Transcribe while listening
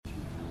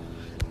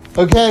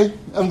Okay,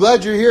 I'm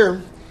glad you're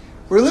here.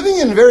 We're living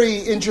in very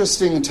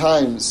interesting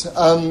times.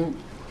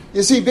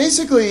 You see,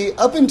 basically,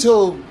 up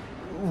until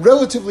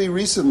relatively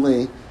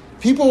recently,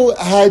 people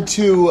had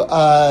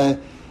to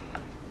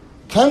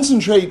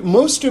concentrate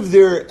most of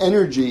their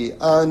energy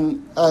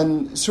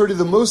on sort of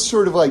the most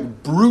sort of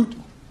like brute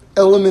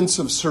elements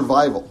of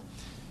survival.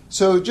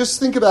 So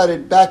just think about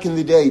it back in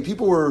the day.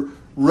 People were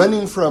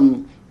running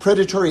from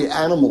predatory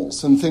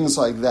animals and things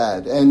like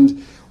that,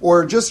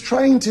 or just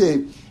trying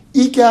to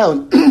eke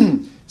out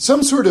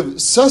some sort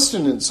of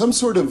sustenance, some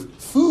sort of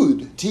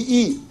food to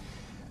eat.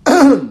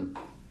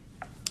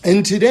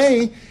 And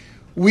today,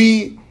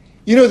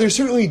 there's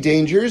certainly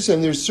dangers,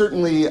 and there's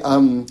certainly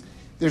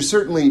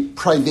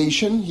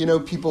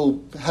privation.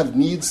 People have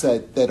needs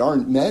that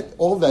aren't met.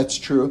 All that's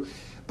true.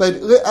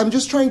 But I'm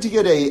just trying to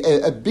get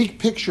a big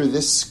picture,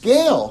 the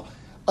scale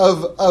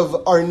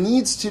of our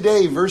needs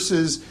today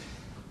versus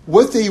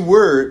what they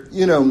were,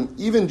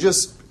 even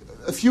just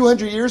a few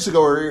hundred years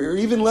ago, or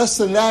even less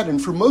than that,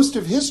 and for most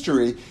of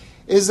history,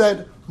 is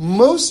that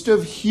most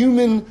of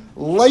human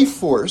life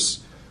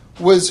force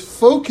was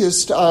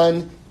focused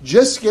on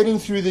just getting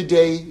through the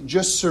day,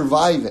 just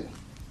surviving.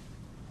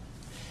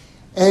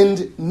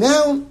 And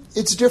now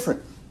it's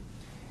different.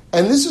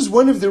 And this is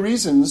one of the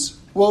reasons,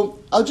 well,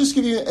 I'll just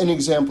give you an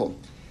example.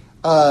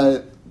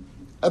 About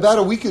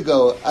a week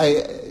ago,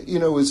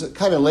 it was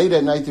kind of late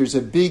at night. There's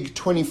a big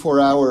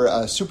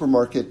 24-hour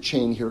supermarket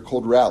chain here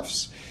called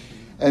Ralph's.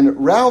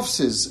 And Ralph's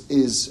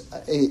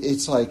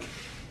it's like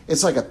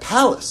a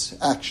palace,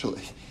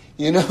 actually.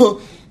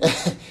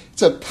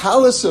 It's a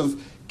palace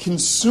of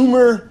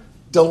consumer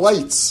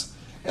delights.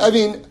 I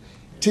mean,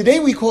 today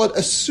we call it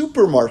a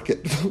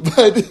supermarket,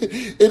 but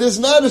it is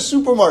not a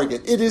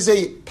supermarket. It is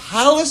a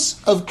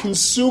palace of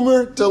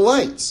consumer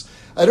delights.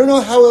 I don't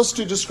know how else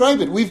to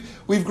describe it.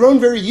 We've grown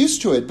very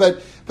used to it,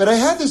 but I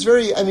have this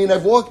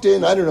I've walked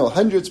in,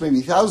 hundreds,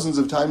 maybe thousands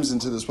of times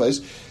into this place,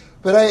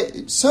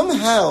 but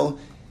somehow,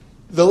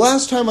 the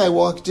last time I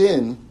walked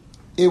in,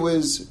 it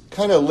was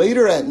kind of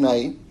later at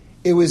night,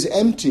 it was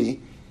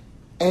empty,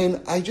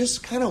 and I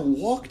just kind of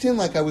walked in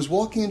like I was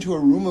walking into a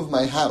room of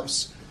my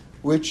house,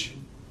 which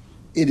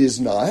it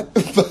is not,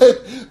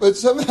 but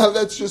somehow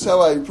that's just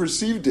how I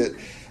perceived it.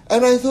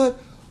 And I thought,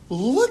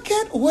 look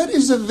at what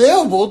is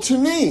available to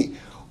me.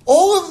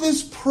 All of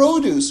this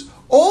produce,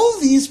 all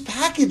these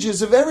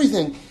packages of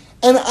everything,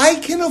 and I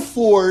can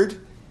afford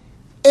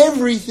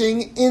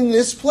everything in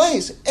this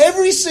place.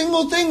 Every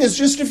single thing is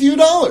just a few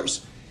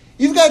dollars.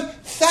 You've got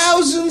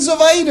thousands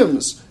of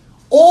items,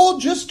 all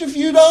just a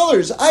few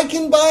dollars. I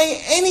can buy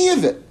any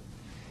of it.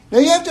 Now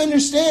you have to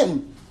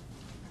understand,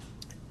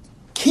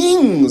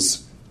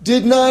 kings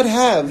did not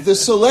have the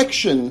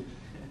selection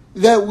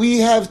that we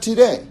have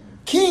today.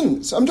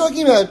 Kings. I'm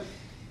talking about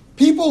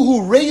people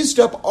who raised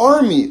up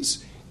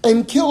armies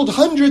and killed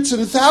hundreds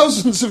and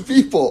thousands of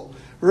people,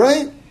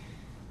 right?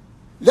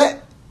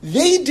 That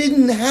they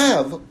didn't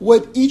have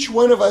what each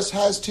one of us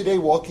has today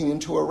walking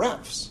into a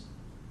Ralph's.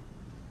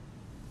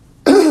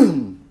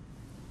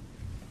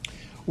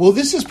 Well,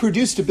 this has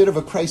produced a bit of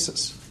a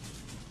crisis,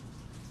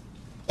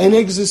 an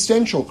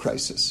existential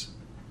crisis.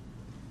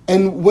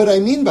 And what I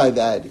mean by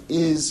that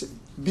is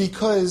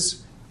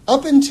because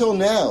up until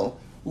now,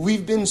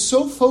 we've been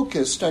so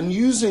focused on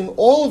using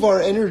all of our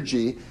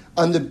energy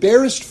on the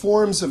barest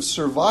forms of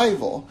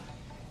survival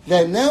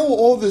that now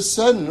all of a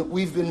sudden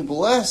we've been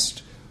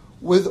blessed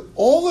with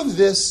all of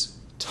this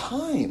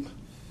time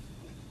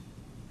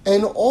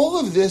and all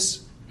of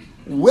this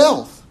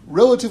wealth,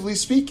 relatively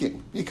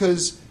speaking,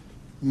 because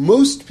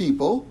most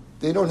people,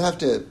 they don't have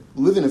to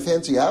live in a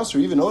fancy house or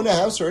even own a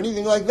house or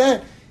anything like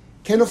that,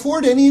 can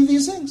afford any of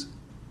these things.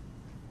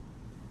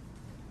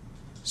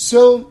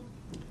 So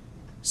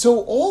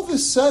all of a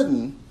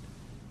sudden,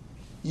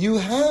 you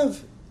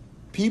have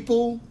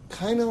people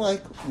kind of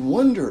like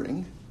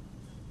wondering,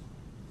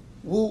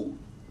 well,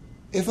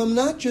 if I'm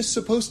not just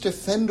supposed to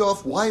fend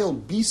off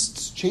wild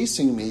beasts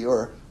chasing me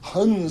or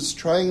Huns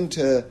trying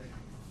to,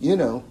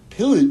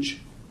 pillage,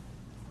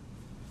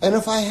 and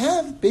if I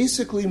have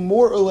basically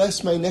more or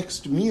less my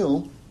next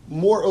meal,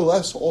 more or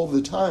less all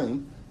the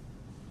time,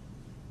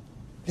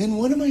 then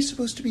what am I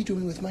supposed to be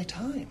doing with my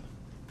time?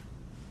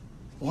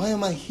 Why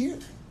am I here?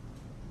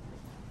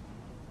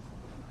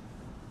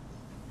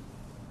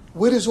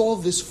 What is all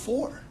this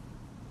for?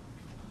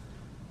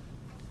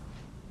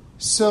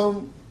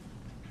 So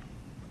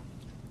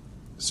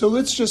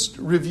let's just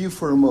review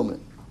for a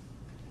moment.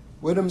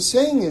 What I'm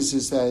saying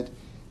is that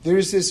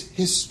there's this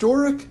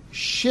historic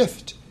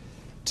shift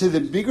to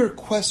the bigger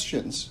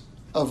questions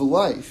of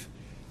life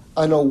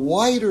on a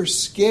wider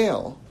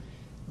scale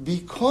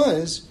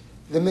because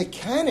the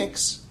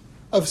mechanics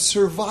of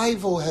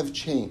survival have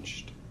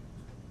changed,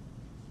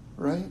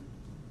 right?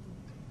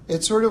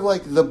 It's sort of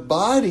like the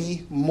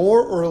body,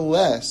 more or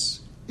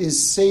less,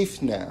 is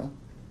safe now.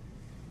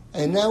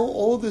 And now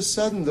all of a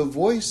sudden the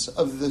voice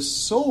of the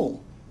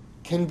soul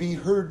can be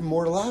heard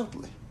more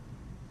loudly.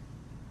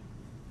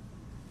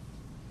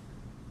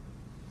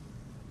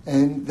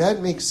 And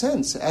that makes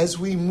sense. As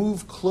we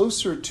move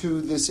closer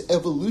to this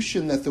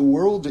evolution that the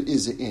world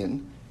is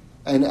in,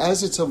 and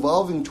as it's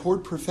evolving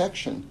toward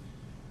perfection,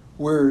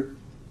 where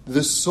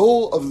the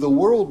soul of the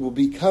world will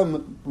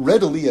become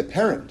readily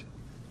apparent,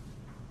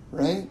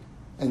 right?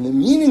 And the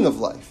meaning of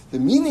life, the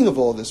meaning of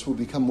all this will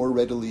become more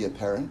readily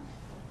apparent.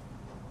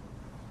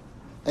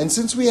 And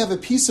since we have a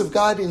piece of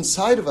God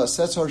inside of us,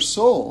 that's our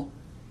soul,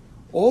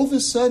 all of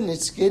a sudden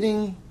it's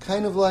getting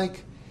kind of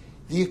like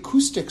the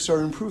acoustics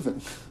are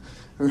improving,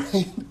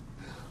 right?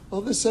 All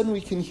of a sudden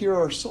we can hear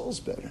our souls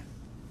better.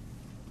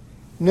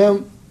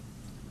 Now,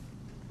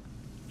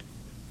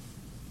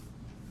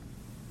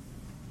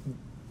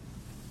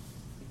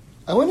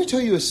 I want to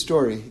tell you a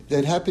story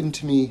that happened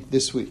to me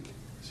this week.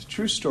 It's a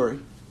true story.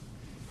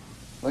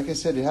 Like I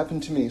said, it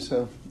happened to me,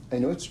 so I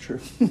know it's true.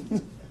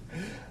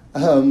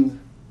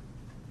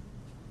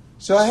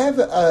 So I have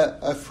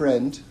a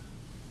friend,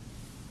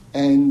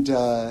 and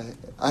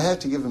I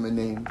had to give him a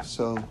name,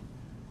 so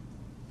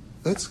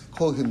let's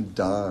call him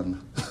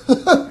Don.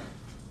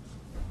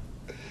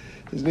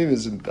 His name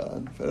isn't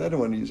Don, but I don't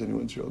want to use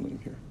anyone's real name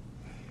here.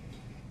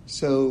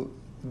 So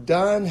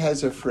Don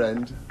has a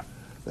friend.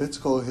 Let's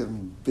call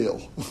him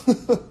Bill.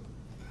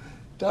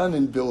 Don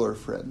and Bill are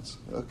friends,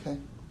 okay?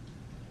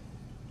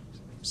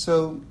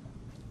 So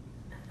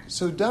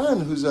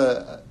Don, who's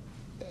a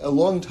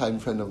longtime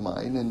friend of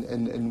mine,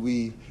 and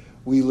we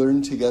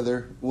learn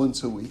together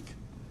once a week.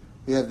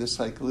 We have this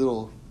like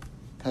little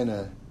kind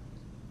of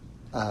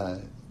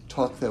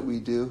talk that we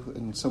do,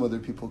 and some other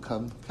people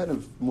come, kind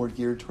of more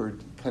geared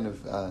toward kind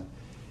of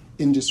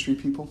industry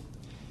people,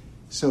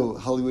 so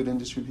Hollywood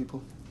industry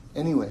people.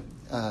 Anyway,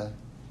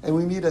 and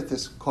we meet at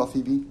this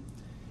coffee bean,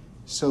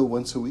 so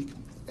once a week,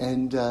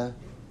 and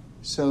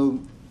so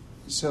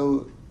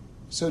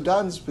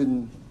Don's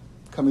been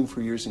coming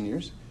for years and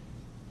years,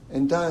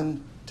 and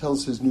Don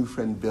tells his new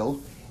friend Bill,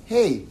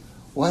 "Hey,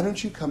 why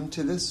don't you come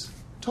to this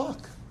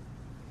talk?"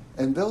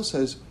 And Bill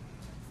says,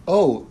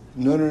 "Oh,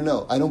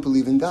 no, I don't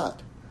believe in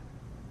God."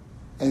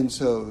 And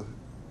so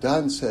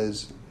Don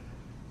says,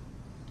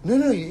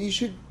 No, you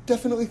should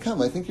definitely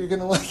come. I think you're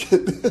going to like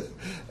it."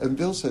 And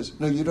Bill says,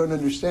 "No, you don't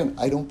understand.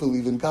 I don't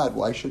believe in God.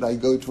 Why should I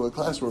go to a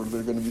class where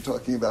they're going to be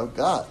talking about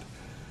God?"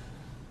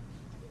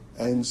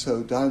 And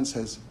so Don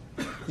says,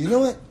 "You know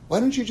what? Why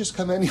don't you just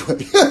come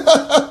anyway?"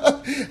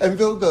 And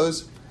Bill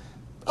goes,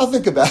 "I'll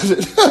think about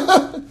it."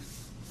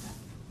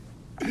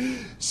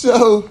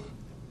 So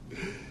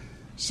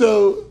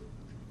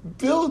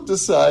Bill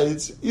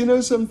decides, you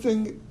know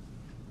something?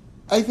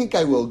 I think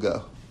I will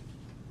go.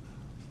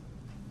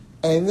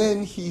 And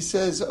then he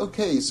says,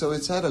 okay, so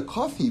it's at a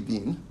coffee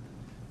bean.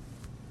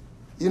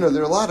 You know,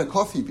 there are a lot of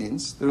coffee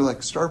beans. They're like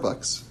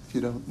Starbucks, if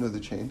you don't know the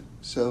chain.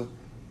 So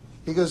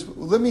he goes,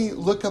 let me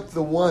look up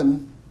the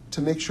one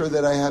to make sure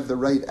that I have the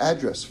right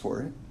address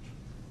for it.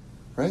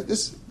 Right?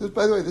 This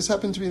by the way, this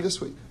happened to me this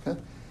week. Okay?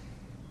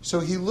 So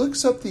he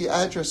looks up the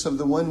address of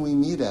the one we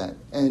meet at,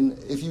 and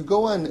if you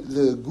go on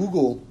the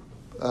Google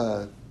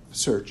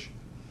search,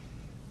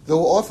 they'll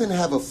often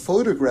have a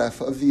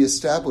photograph of the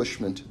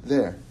establishment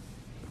there.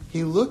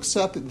 He looks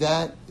up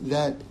that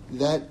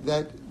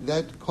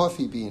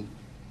coffee bean,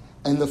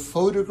 and the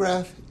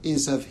photograph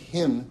is of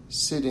him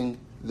sitting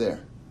there.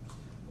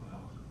 Wow.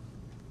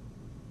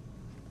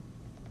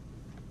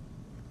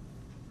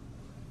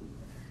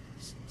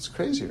 It's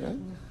crazy, right?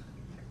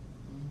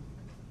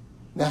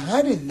 Now,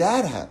 how did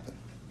that happen?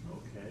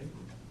 Okay.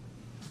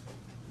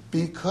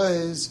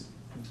 Because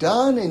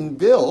Don and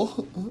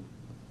Bill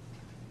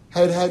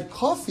had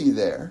coffee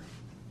there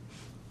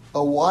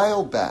a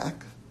while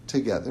back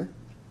together,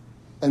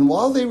 and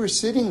while they were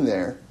sitting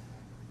there,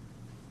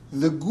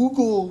 the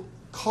Google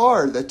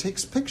car that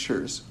takes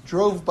pictures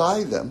drove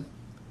by them,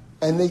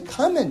 and they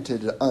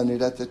commented on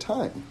it at the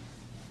time.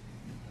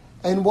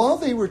 And while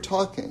they were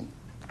talking,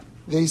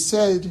 they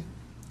said,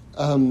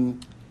 Bill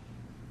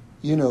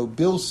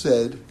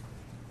said,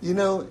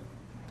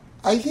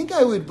 I think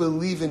I would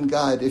believe in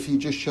God if he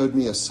just showed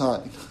me a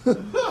sign.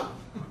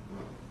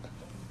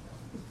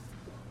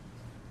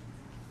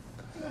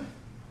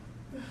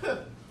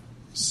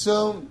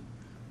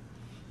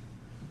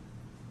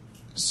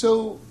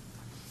 So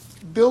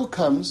Bill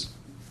comes,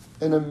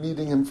 and I'm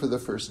meeting him for the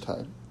first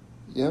time,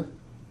 yeah?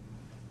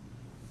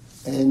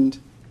 And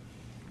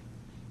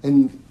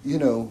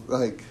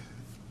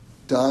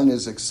Don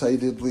is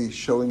excitedly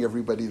showing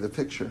everybody the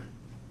picture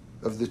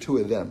of the two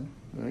of them,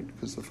 right?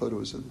 Because the photo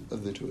is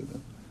of the two of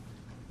them.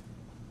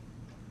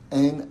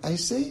 And I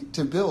say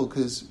to Bill,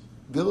 because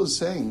Bill is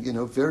saying,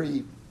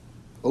 very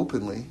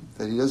openly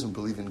that he doesn't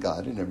believe in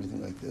God and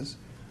everything like this.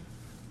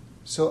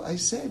 So I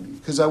said,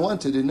 because I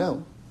wanted to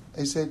know,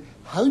 I said,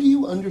 how do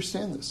you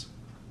understand this?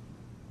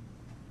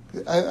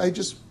 I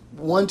just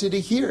wanted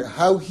to hear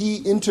how he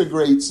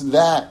integrates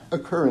that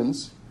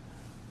occurrence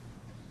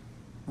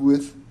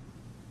with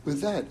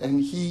that.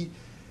 And he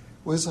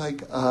was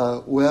like,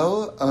 I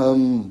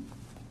don't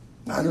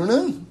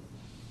know.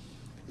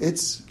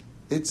 It's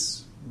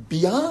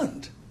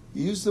beyond.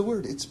 He used the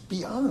word, it's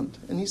beyond.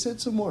 And he said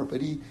some more, but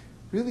he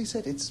really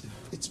said it's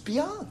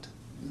beyond.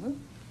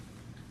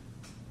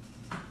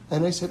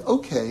 And I said,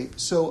 okay,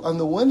 so on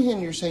the one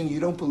hand you're saying you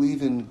don't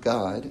believe in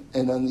God,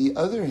 and on the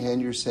other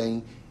hand you're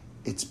saying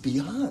it's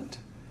beyond.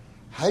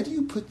 How do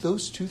you put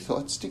those two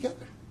thoughts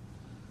together?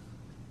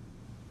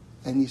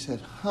 And he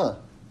said,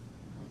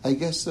 I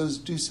guess those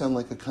do sound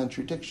like a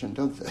contradiction,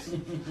 don't they?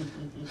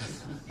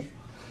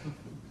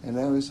 And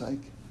I was like,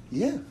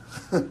 yeah.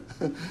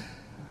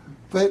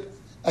 But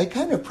I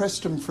kind of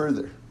pressed him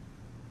further,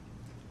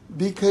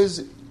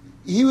 because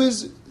he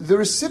was the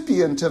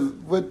recipient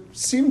of what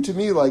seemed to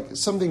me like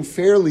something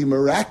fairly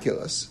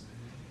miraculous,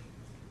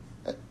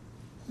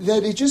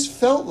 that it just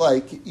felt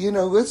like,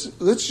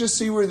 let's just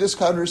see where this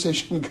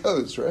conversation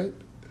goes, right?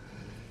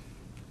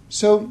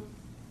 So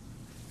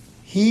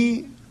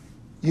he,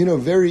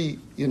 very,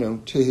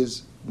 to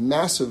his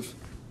massive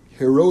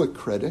heroic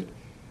credit,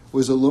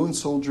 was a lone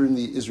soldier in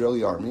the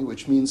Israeli army,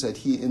 which means that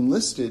he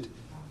enlisted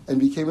and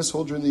became a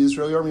soldier in the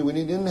Israeli army when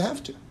he didn't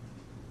have to,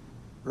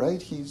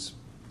 right? He's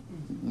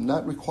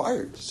not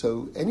required.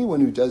 So anyone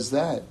who does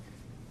that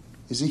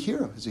is a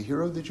hero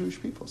of the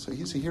Jewish people. So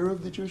he's a hero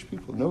of the Jewish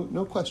people,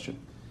 no question.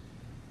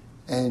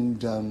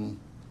 And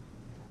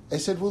I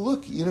said, well,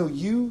 look,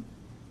 anyone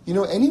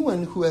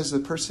who has the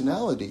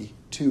personality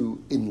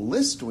to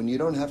enlist when you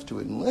don't have to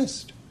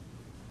enlist,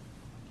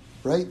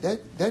 right?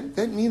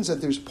 That means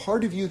that there's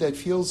part of you that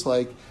feels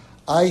like,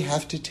 I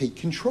have to take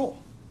control,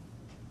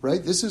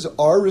 right? This is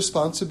our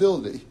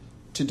responsibility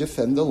to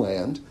defend the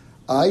land.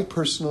 I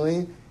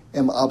personally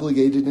am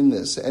obligated in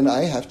this, and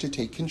I have to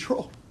take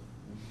control,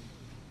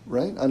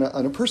 right? On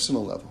a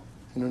personal level,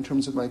 in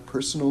terms of my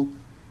personal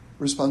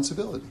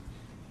responsibility.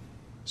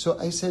 So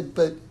I said,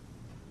 but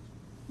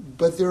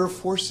there are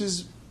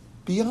forces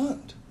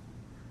beyond,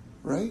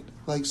 right?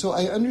 So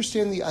I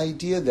understand the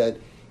idea that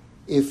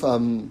if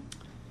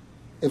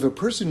a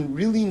person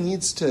really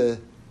needs to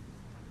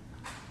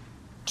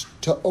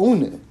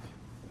own it,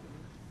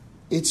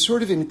 it's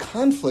sort of in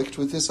conflict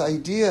with this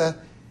idea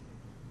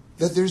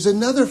that there's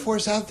another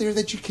force out there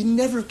that you can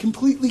never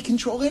completely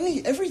control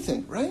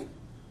everything, right?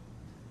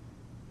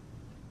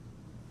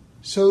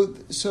 So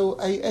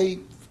I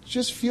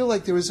just feel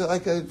like there was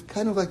like a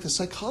kind of like the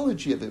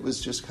psychology of it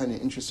was just kind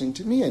of interesting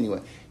to me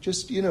anyway.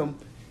 Just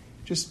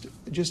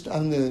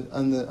on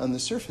the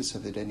surface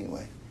of it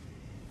anyway.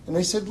 And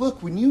I said,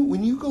 look, when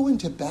you go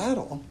into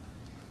battle,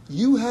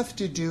 you have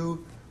to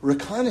do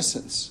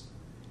reconnaissance.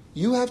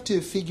 You have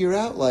to figure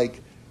out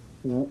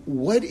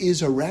what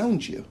is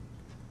around you,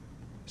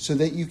 so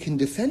that you can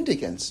defend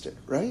against it,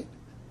 right?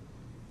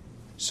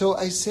 So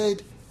I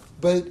said,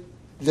 but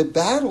the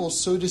battle,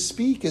 so to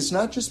speak, is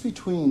not just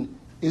between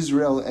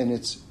Israel and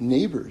its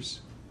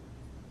neighbors.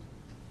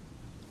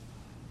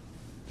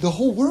 The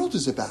whole world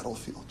is a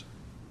battlefield.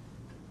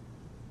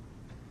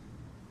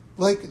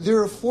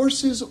 There are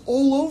forces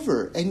all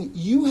over, and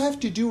you have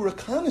to do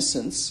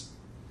reconnaissance,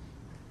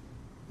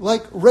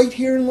 right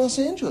here in Los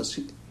Angeles.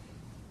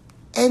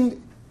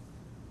 And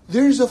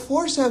there's a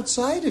force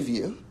outside of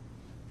you,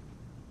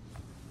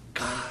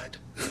 God,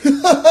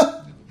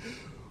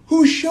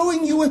 who's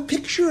showing you a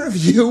picture of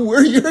you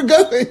where you're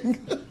going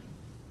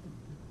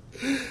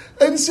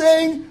and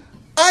saying,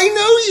 I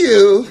know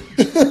you.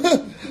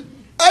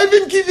 I've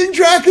been keeping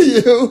track of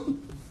you.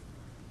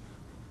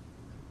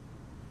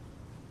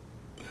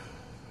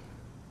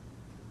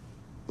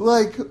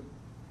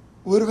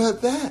 What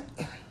about that?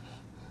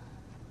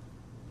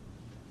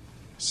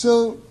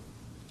 So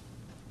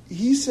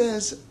he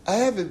says, I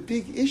have a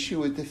big issue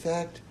with the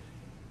fact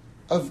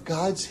of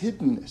God's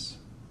hiddenness.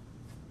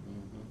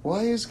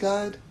 Why is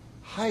God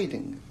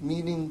hiding?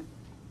 Meaning,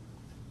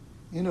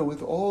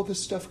 with all the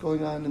stuff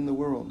going on in the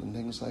world and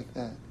things like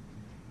that.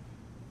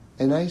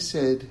 And I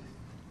said,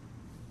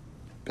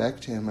 back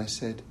to him, I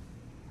said,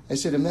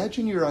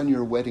 imagine you're on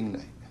your wedding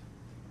night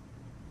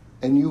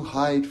and you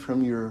hide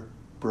from your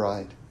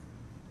bride.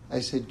 I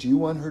said, do you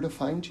want her to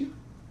find you?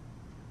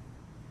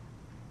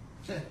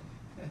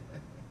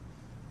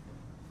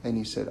 And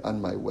he said,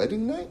 on my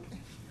wedding night?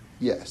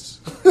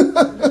 Yes.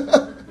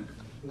 I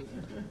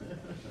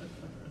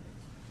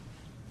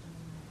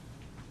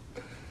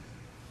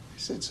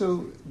said,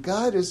 so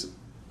God is,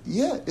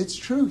 it's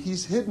true,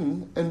 he's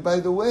hidden. And by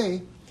the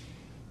way,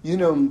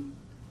 on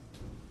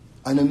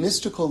a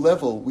mystical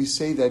level, we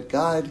say that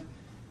God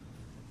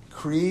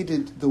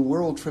created the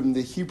world from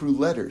the Hebrew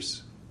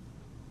letters.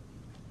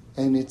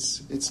 And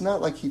it's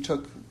not like he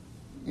took,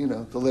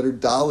 the letter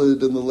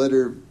Daled and the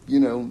letter,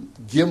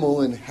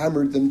 Gimel and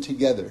hammered them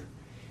together.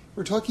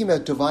 We're talking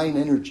about divine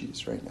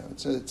energies right now.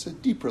 It's a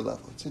deeper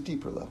level.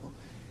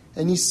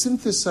 And he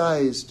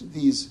synthesized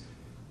these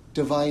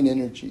divine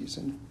energies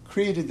and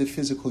created the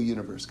physical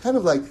universe, kind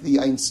of like the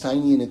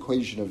Einsteinian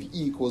equation of E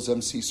equals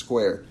mc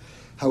squared,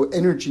 how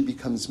energy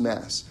becomes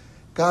mass.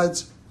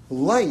 God's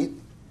light,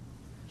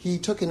 he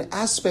took an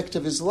aspect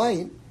of his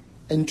light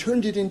and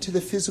turned it into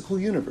the physical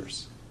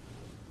universe.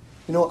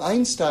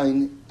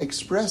 Einstein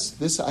expressed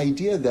this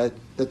idea that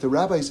the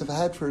rabbis have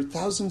had for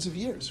thousands of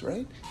years,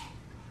 right?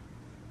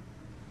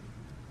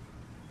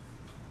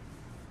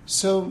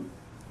 So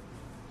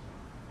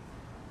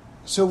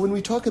So when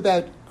we talk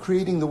about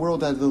creating the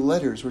world out of the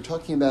letters, we're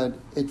talking about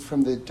it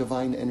from the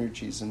divine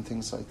energies and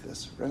things like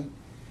this, right?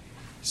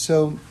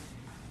 So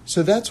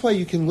that's why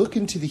you can look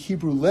into the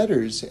Hebrew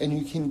letters and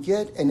you can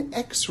get an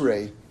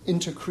X-ray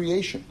into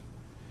creation.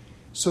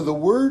 So the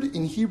word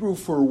in Hebrew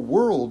for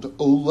world,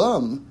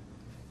 olam,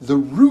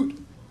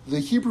 the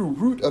Hebrew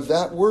root of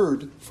that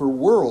word for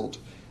world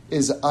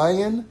is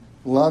ayin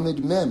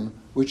lamed mem,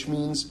 which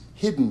means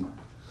hidden.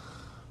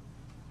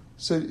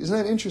 So isn't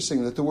that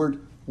interesting that the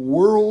word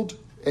world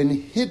and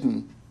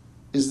hidden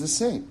is the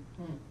same?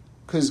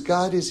 Because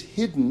God is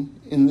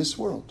hidden in this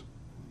world.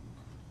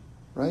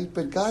 Right?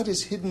 But God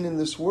is hidden in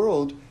this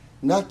world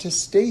not to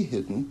stay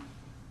hidden,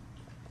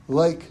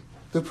 like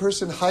the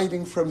person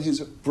hiding from his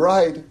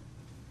bride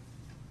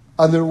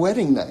on their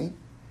wedding night.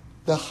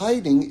 The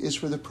hiding is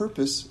for the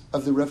purpose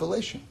of the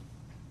revelation.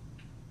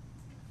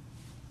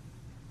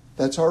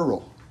 That's our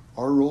role.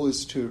 Our role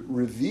is to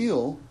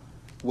reveal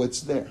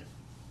what's there.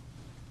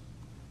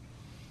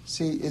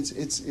 See,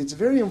 it's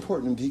very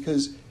important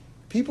because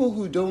people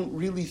who don't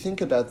really think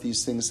about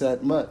these things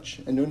that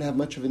much and don't have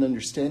much of an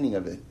understanding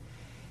of it,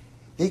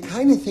 they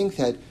kind of think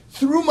that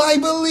through my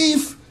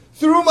belief,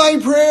 through my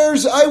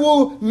prayers, I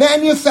will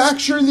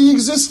manufacture the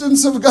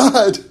existence of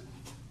God.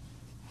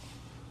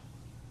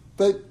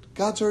 But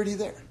God's already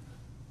there.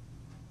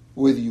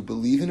 Whether you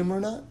believe in him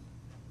or not,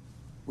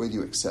 whether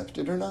you accept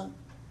it or not,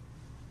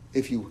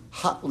 if you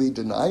hotly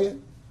deny it,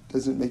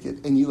 doesn't make it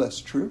any less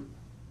true.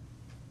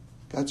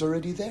 God's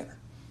already there.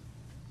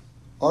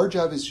 Our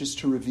job is just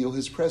to reveal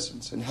his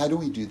presence. And how do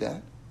we do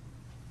that?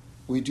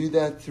 We do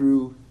that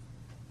through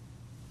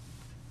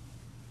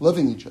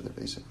loving each other,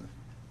 basically,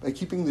 by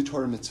keeping the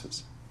Torah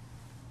mitzvahs.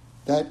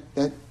 That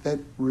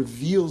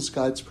reveals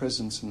God's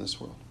presence in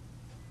this world.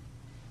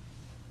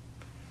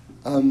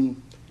 I'll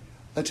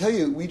tell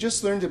you, we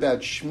just learned about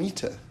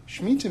Shemitah.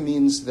 Shemitah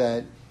means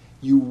that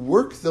you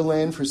work the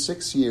land for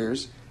 6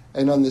 years,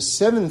 and on the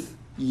 7th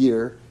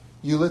year,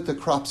 you let the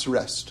crops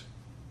rest.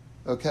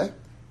 Okay?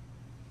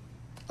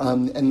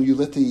 And you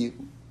let the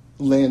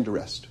land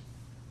rest,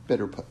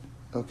 better put.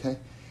 Okay?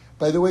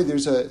 By the way,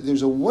 there's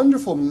a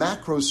wonderful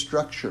macro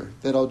structure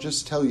that I'll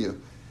just tell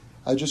you.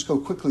 I'll just go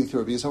quickly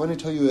through it because I want to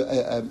tell you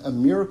a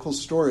miracle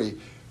story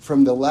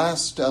from the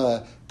last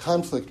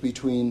conflict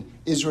between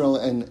Israel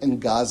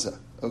and Gaza,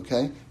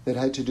 okay, that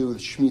had to do with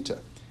Shemitah,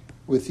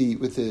 with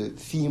the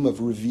theme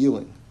of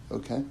revealing,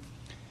 okay?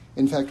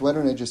 In fact, why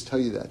don't I just tell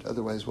you that?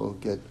 Otherwise we'll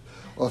get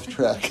off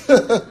track.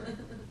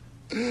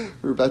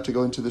 We're about to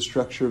go into the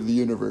structure of the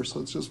universe.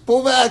 Let's just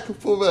pull back.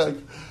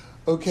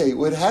 Okay,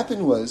 what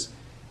happened was,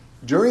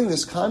 during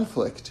this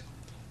conflict,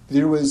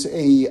 there was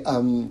the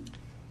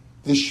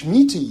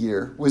Shemitah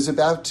year was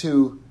about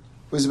to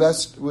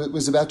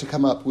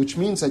come up, which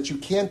means that you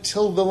can't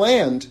till the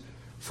land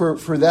for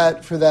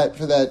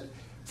that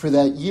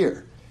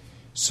year.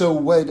 So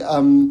what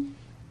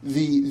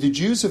the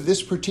Jews of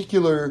this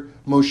particular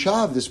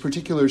moshav, this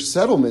particular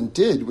settlement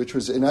did, which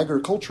was an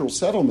agricultural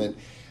settlement,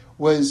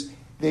 was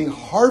they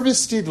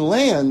harvested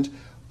land,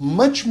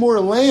 much more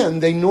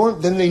land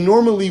than they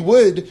normally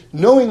would,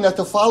 knowing that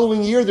the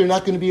following year they're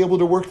not going to be able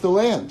to work the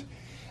land.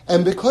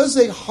 And because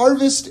they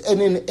harvest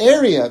in an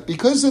area,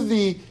 because of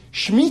the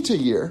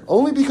Shemitah year,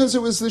 only because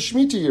it was the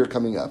Shemitah year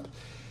coming up,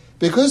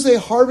 because they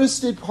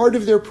harvested part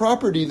of their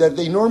property that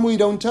they normally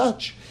don't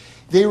touch,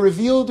 they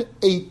revealed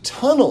a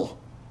tunnel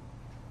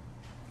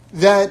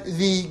that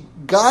the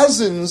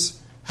Gazans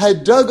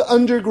had dug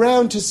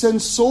underground to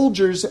send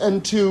soldiers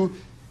and to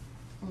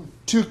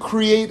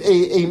create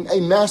a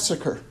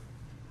massacre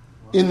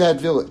in that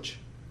village.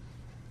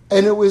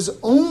 And it was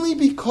only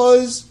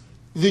because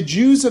the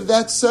Jews of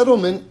that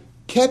settlement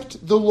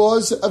kept the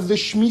laws of the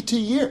Shemitah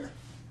year,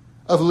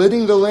 of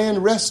letting the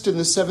land rest in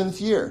the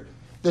 7th year,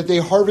 that they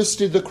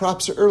harvested the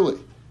crops early,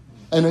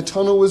 and a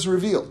tunnel was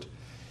revealed.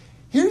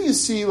 Here you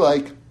see,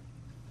 like,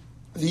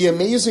 the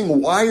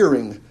amazing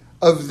wiring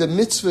of the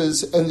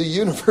mitzvahs and the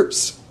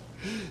universe,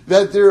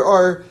 that there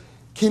are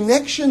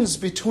connections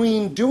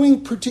between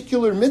doing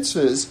particular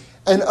mitzvahs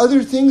and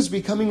other things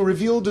becoming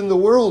revealed in the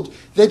world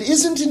that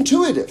isn't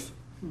intuitive.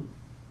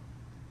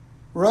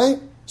 Right?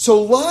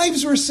 So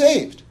lives were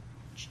saved.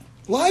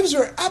 Lives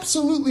are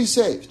absolutely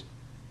saved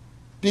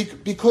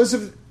because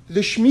of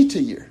the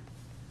Shemitah year.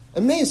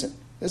 Amazing.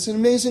 That's an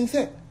amazing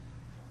thing.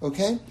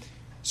 Okay?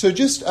 So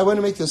I want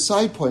to make this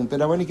side point,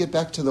 but I want to get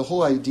back to the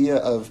whole idea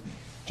of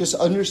just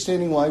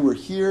understanding why we're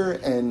here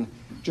and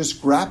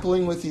just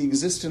grappling with the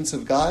existence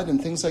of God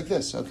and things like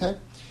this, okay?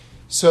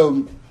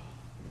 So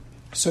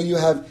you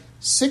have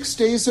 6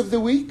 days of the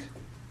week,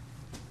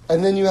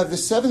 and then you have the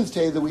 7th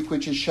day of the week,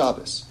 which is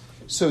Shabbos.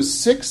 So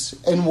 6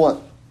 and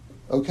 1,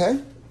 okay?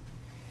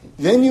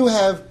 Then you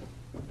have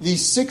the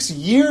 6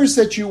 years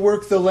that you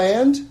work the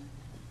land,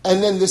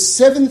 and then the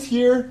 7th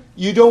year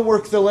you don't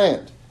work the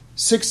land.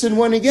 6 and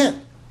 1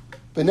 again.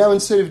 But now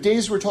instead of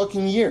days, we're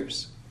talking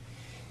years.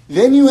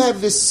 Then you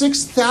have the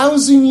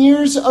 6,000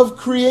 years of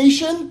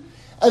creation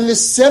and the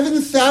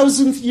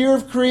 7,000th year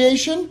of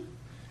creation.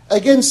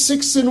 Again,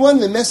 6 and 1,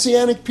 the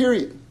Messianic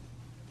period.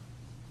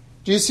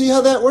 Do you see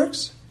how that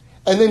works?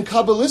 And then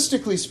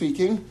Kabbalistically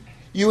speaking,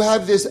 you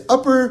have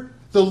the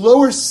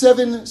lower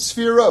 7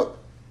 sfirot.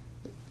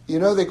 You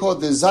know, they call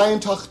it the Zion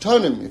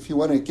Tachtonim, if you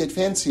want to get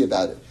fancy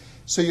about it.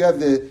 So you have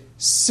the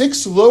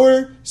 6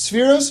 lower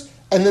spheros,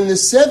 and then the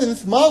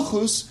 7th,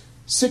 Malchus,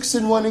 6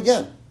 and 1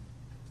 again.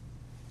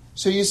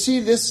 So you see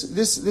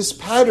this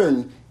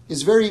pattern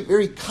is very,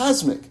 very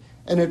cosmic,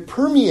 and it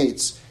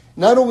permeates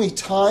not only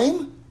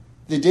time,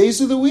 the days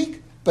of the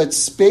week, but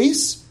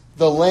space,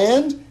 the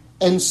land,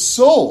 and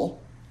soul,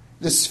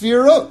 the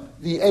sfirot,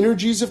 the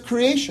energies of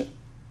creation.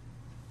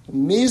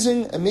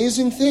 Amazing,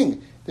 amazing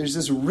thing. There's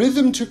this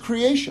rhythm to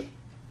creation.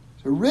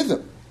 It's a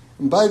rhythm.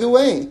 And by the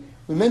way,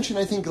 we mentioned,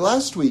 I think,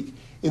 last week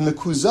in the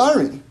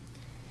Kuzari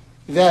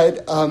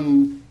that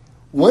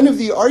one of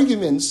the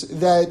arguments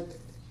that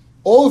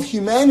all of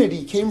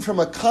humanity came from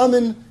a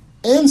common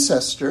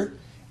ancestor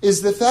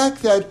is the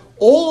fact that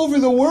all over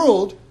the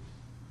world,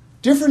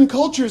 different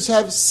cultures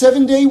have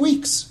 7-day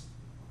weeks.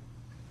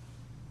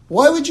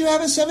 Why would you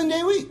have a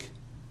 7-day week?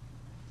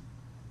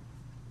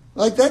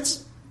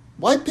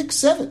 Why pick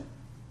 7?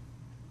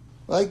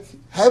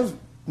 Have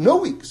no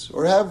weeks,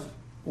 or have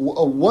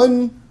a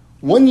one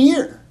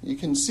year. You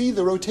can see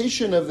the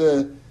rotation of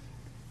the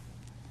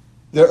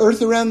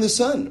earth around the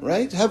sun,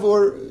 right?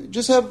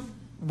 Just have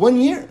 1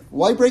 year.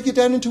 Why break it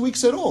down into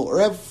weeks at all? Or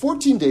have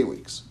 14-day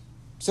weeks,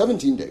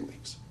 17-day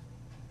weeks.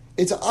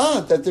 It's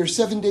odd that there's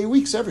 7-day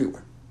weeks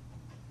everywhere.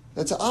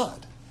 That's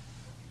odd.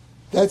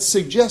 That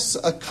suggests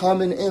a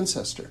common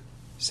ancestor,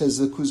 says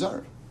the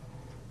Kuzari.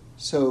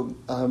 So,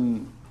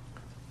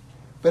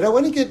 but I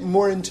want to get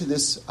more into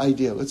this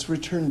idea. Let's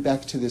return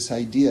back to this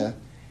idea,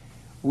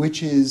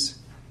 which is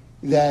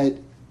that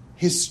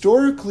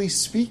historically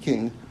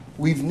speaking,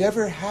 we've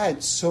never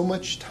had so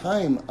much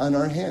time on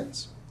our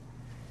hands.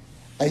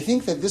 I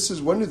think that this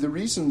is one of the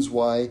reasons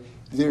why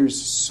there's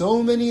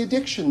so many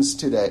addictions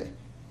today.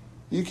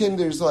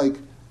 There's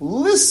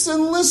lists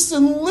and lists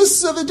and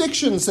lists of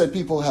addictions that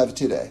people have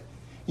today.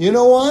 You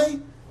know why?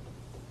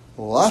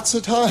 Lots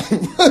of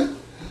time.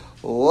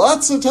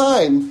 Lots of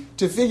time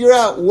to figure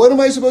out what am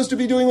I supposed to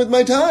be doing with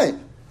my time.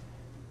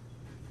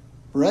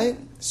 Right?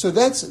 So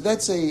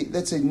that's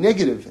a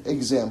negative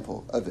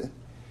example of it.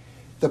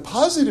 The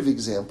positive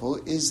example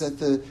is that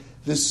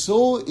the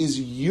soul is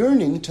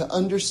yearning to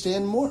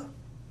understand more.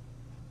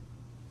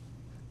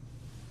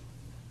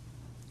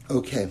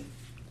 Okay.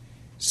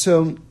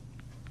 So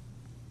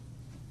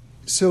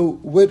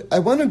what I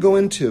want to go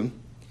into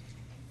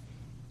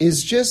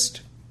is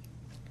just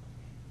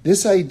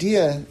this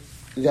idea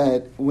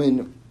that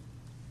when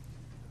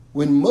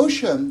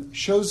Moshe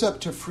shows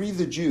up to free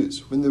the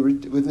Jews, when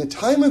the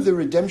time of the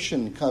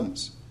redemption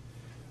comes,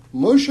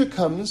 Moshe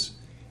comes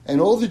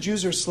and all the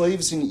Jews are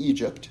slaves in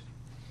Egypt.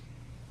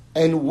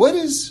 And what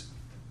does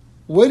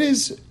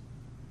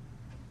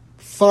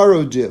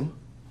Pharaoh do?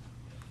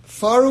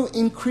 Pharaoh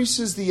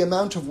increases the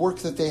amount of work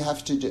that they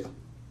have to do.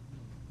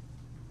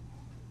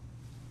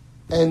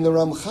 And the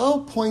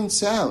Ramchal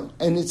points out,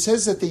 and it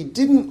says that they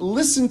didn't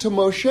listen to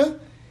Moshe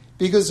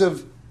because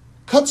of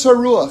katzar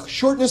ruach,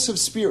 shortness of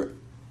spirit.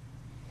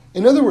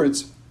 In other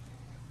words,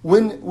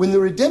 when the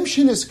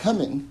redemption is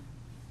coming,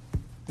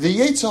 the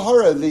Yetzer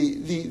Hara,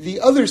 the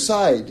other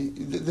side,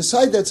 the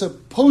side that's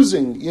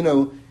opposing,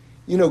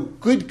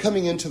 good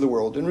coming into the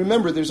world. And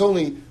remember, there's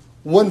only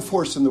one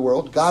force in the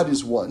world. God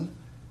is one,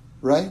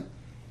 right?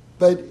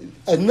 But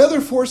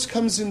another force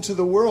comes into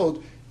the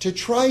world to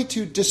try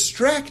to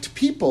distract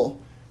people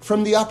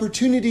from the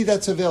opportunity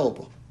that's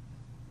available.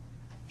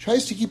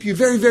 Tries to keep you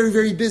very, very,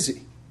 very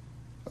busy.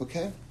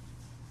 Okay?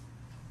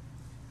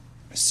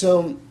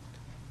 So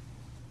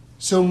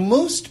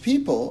most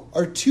people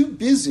are too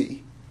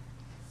busy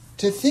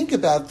to think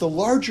about the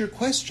larger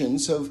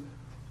questions of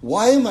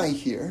why am I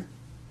here?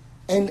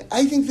 And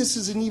I think this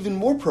is an even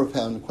more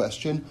profound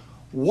question.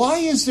 Why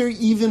is there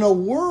even a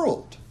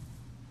world?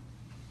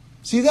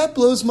 See, that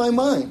blows my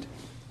mind.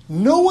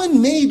 No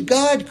one made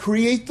God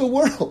create the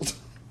world.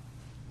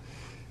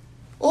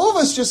 All of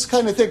us just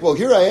kind of think, well,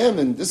 here I am,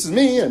 and this is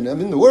me, and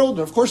I'm in the world,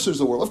 and of course there's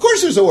a world. Of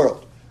course there's a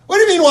world. What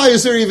do you mean, why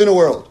is there even a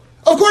world?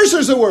 Of course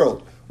there's a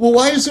world. Well,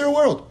 why is there a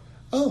world?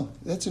 Oh,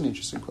 that's an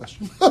interesting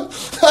question.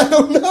 I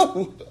don't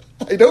know.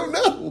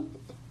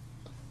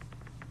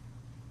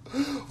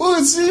 Well,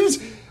 it seems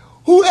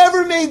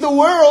whoever made the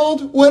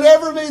world,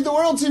 whatever made the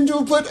world, seemed to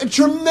have put a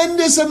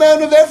tremendous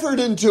amount of effort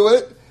into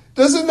it.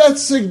 Doesn't that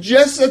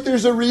suggest that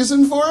there's a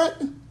reason for it?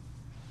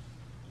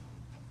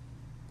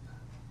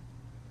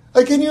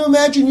 Can you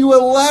imagine you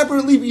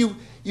elaborately,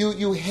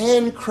 you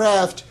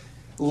handcraft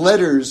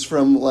letters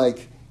from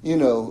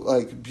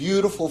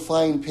beautiful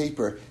fine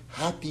paper,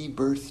 happy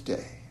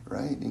birthday,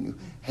 right? And you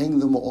hang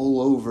them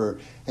all over,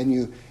 and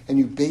you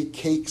bake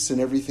cakes and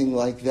everything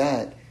like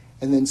that.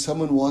 And then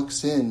someone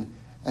walks in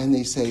and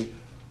they say,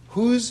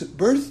 whose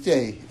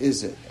birthday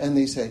is it? And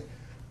they say,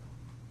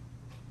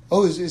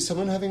 oh, is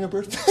someone having a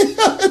birthday?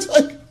 It's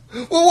like,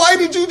 well, why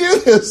did you do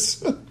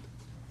this?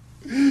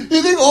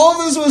 You think all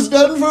this was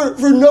done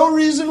for no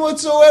reason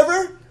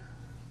whatsoever?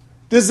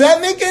 Does that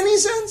make any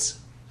sense?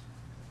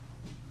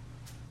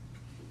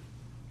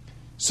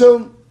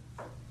 So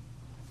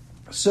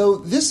So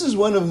this is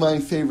one of my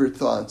favorite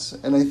thoughts,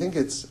 and I think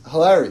it's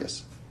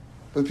hilarious.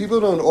 But people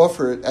don't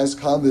offer it as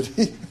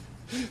comedy.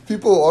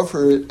 People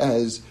offer it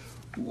as,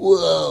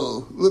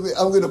 whoa,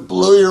 I'm going to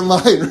blow your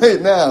mind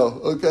right now,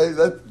 okay?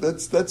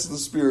 That's the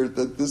spirit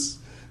that this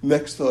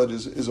next thought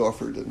is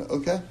offered in,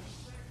 okay?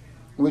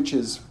 Which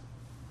is,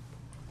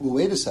 well,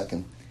 wait a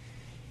second.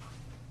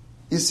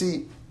 You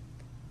see,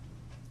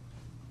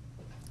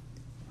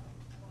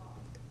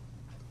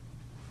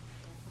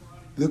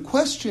 the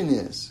question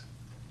is,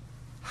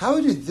 how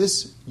did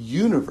this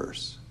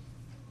universe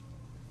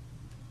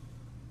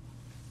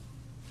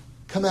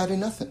come out of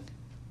nothing?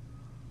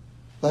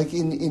 Like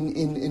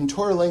in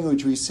Torah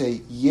language we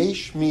say,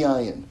 yesh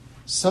mi'ayin,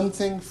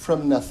 something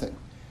from nothing.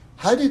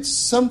 How did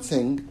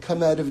something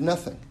come out of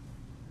nothing?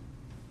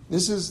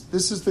 This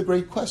is the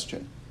great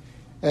question.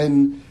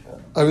 And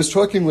I was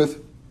talking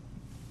with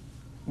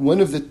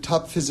one of the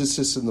top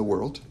physicists in the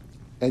world,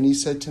 and he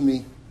said to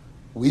me,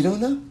 we don't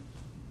know.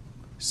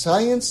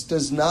 Science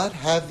does not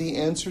have the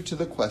answer to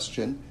the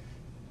question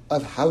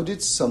of how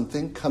did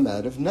something come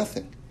out of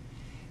nothing.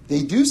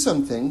 They do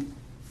something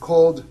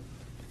called,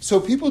 so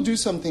people do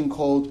something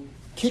called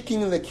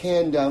kicking the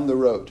can down the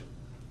road.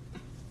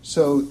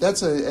 So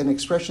that's an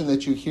expression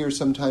that you hear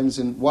sometimes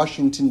in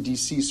Washington,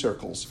 D.C.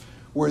 circles,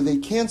 where they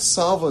can't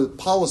solve a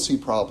policy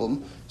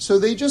problem, so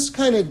they just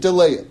kind of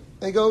delay it.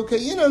 They go, okay,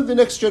 the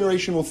next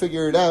generation will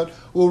figure it out.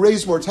 We'll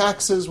raise more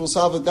taxes. We'll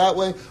solve it that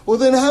way. Well,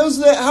 then how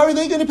are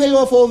they going to pay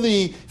off all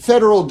the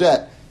federal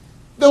debt?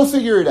 They'll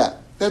figure it out.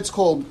 That's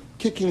called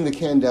kicking the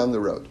can down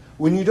the road.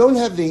 When you don't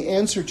have the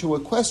answer to a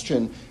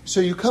question, so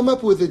you come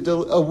up with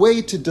a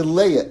way to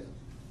delay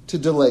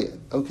it,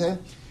 okay?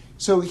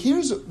 So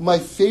here's my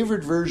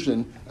favorite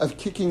version of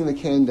kicking the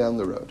can down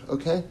the road,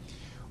 okay?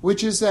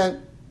 Which is that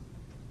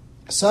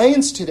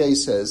science today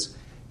says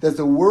that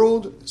the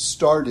world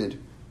started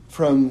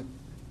from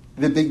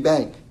the Big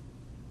Bang,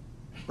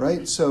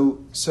 right? So,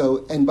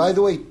 and by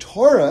the way,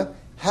 Torah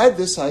had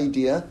this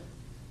idea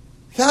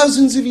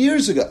thousands of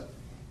years ago.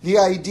 The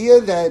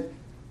idea that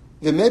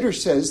the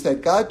Medrash says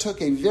that God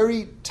took a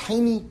very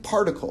tiny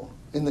particle.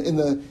 In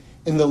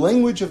the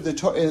language of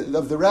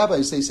the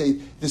rabbis, they say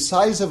the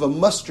size of a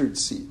mustard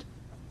seed,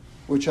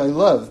 which I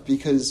love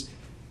because,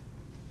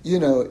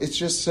 it's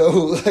just so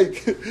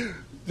like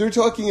they're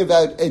talking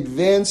about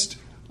advanced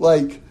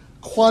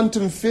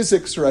quantum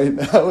physics right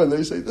now, and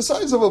they say the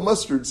size of a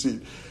mustard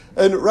seed.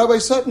 And Rabbi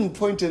Sutton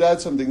pointed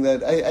out something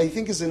that I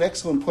think is an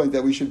excellent point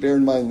that we should bear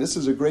in mind. This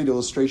is a great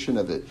illustration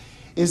of it,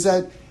 is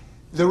that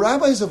the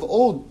rabbis of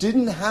old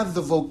didn't have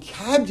the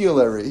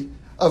vocabulary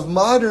of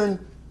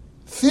modern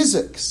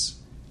physics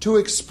to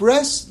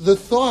express the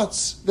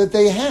thoughts that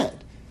they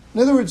had. In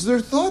other words, their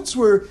thoughts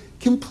were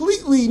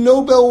completely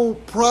Nobel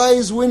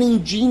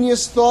Prize-winning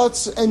genius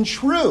thoughts and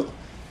true.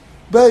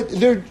 But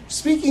they're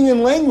speaking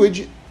in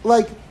language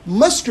like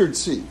mustard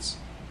seeds.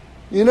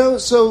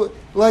 So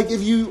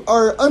if you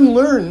are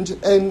unlearned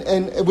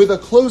and with a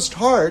closed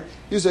heart,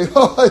 you say,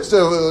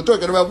 they're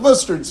talking about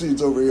mustard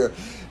seeds over here.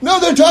 No,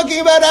 they're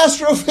talking about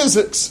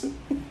astrophysics.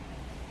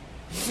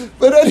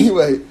 But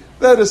anyway,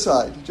 that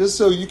aside, just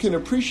so you can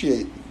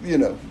appreciate,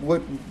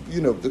 what,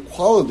 the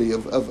quality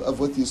of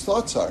what these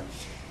thoughts are.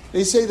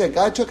 They say that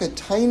God took a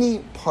tiny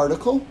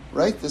particle,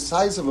 right, the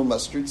size of a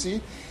mustard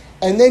seed,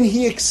 and then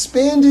he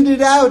expanded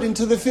it out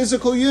into the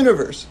physical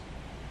universe.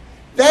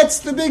 That's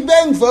the Big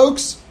Bang,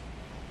 folks.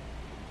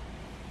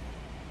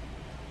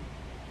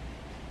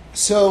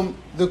 So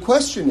my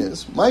question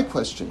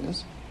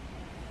is,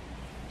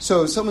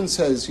 so someone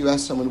says, you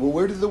ask someone, well,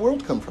 where did the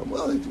world come from?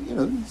 Well,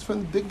 it's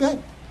from the Big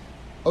Bang.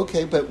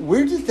 Okay, but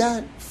where did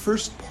that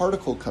first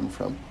particle come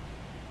from?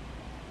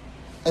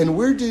 And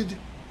where did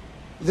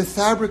the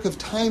fabric of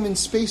time and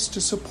space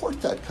to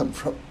support that come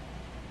from?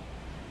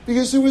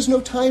 Because there was no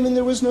time and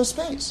there was no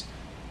space.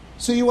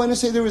 So you want to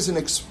say there was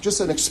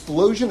just an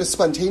explosion, a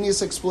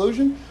spontaneous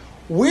explosion?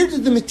 Where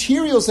did the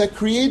materials that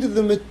created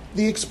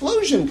the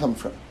explosion come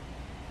from?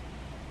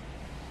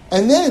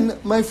 And then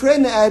my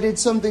friend added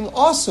something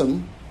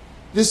awesome,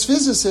 this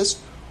physicist,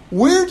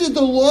 where did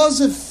the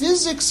laws of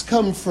physics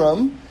come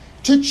from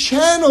to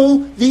channel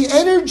the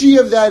energy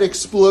of that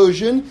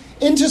explosion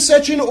into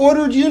such an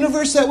ordered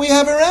universe that we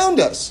have around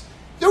us?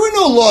 There were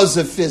no laws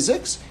of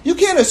physics. You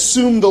can't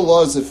assume the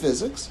laws of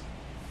physics.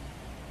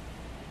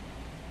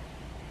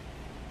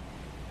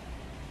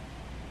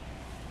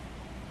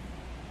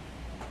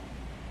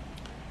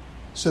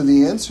 So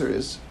the answer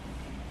is,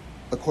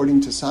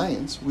 according to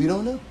science, we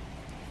don't know.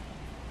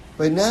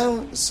 But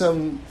now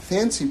some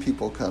fancy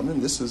people come,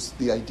 and this is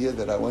the idea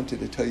that I wanted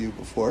to tell you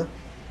before,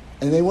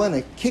 and they want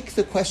to kick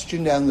the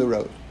question down the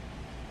road.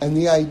 And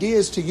the idea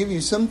is to give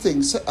you something,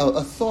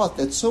 a thought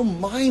that's so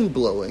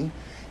mind-blowing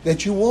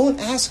that you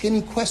won't ask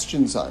any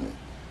questions on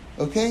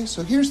it. Okay?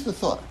 So here's the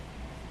thought.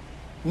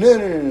 No,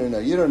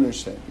 you don't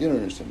understand. You don't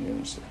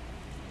understand.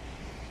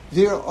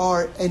 There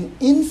are an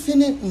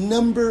infinite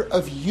number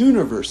of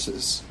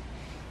universes,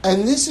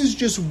 and this is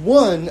just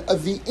one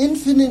of the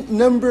infinite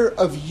number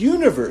of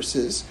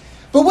universes.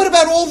 But what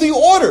about all the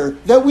order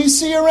that we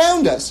see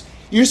around us?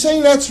 You're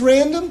saying that's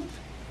random?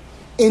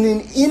 in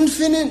an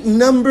infinite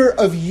number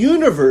of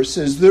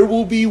universes, there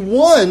will be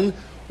one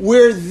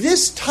where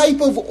this type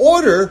of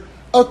order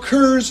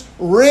occurs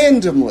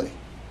randomly.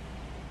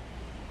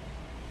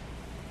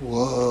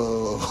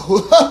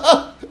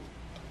 Whoa.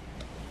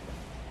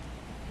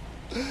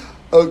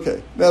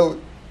 Okay, now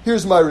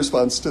here's my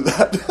response to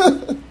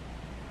that.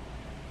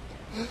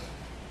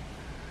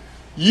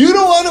 You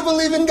don't want to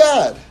believe in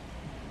God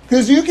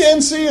because you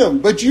can't see him,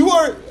 but you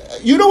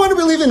don't want to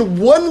believe in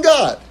one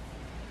God.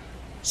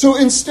 So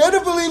instead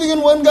of believing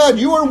in one God,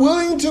 you are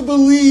willing to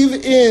believe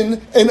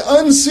in an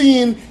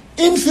unseen,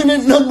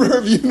 infinite number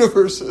of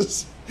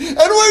universes. And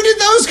where did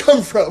those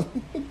come from?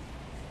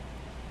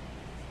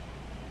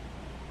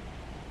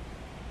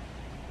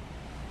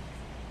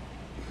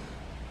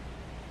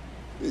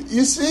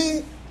 You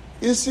see,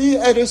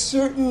 at a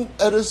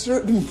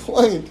certain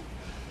point,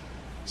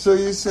 so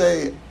you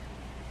say,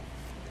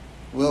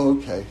 well,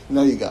 okay,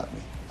 now you got me.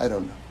 I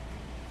don't know.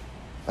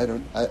 I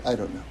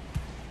don't know.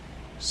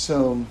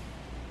 So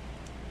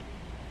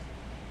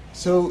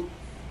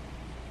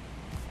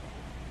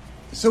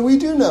we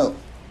do know.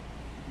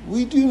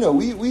 We do know.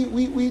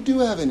 We do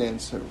have an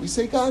answer. We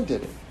say God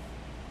did it.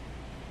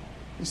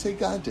 We say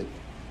God did it.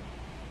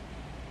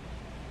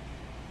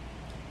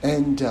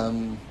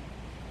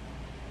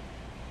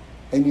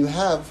 And you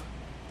have,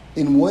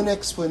 in one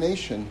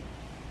explanation,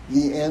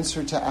 the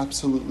answer to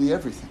absolutely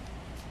everything.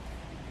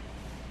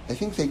 I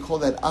think they call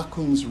that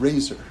Occam's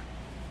razor.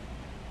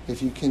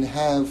 If you can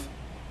have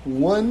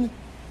one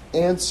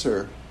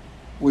answer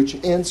which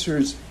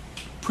answers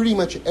pretty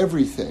much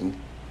everything,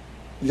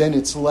 then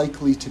it's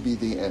likely to be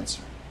the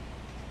answer.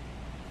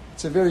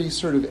 It's a very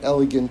sort of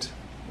elegant,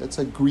 that's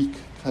a Greek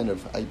kind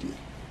of idea.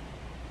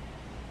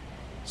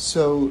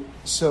 So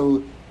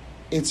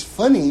it's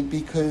funny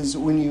because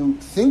when you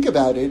think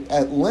about it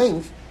at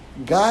length,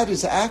 God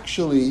is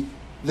actually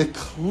the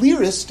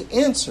clearest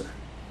answer.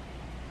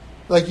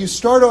 Like you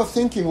start off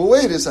thinking, well,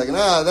 wait a second,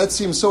 that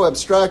seems so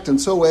abstract and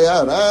so way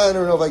out. I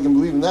don't know if I can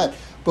believe in that.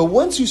 But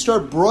once you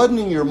start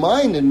broadening your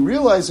mind and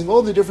realizing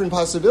all the different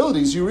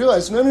possibilities, you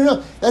realize,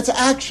 no, that's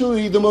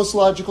actually the most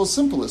logical,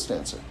 simplest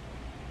answer.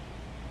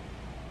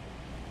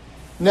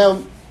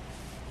 Now,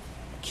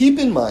 keep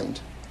in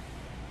mind,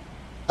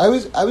 I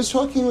was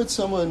talking with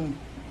someone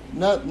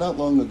not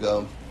long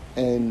ago,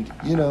 and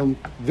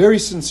very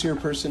sincere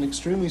person,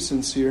 extremely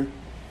sincere,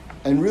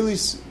 and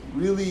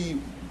really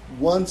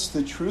wants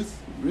the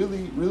truth,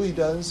 really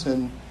does,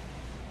 and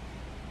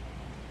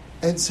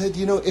said,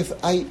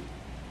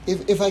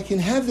 if I can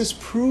have this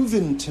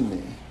proven to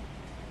me,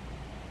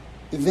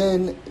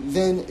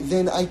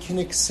 then I can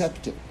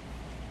accept it.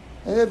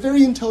 And a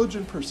very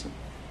intelligent person.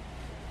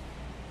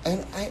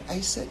 And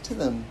I said to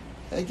them,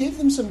 I gave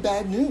them some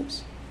bad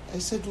news. I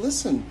said,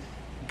 listen,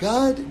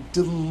 God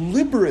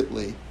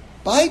deliberately,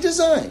 by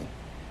design,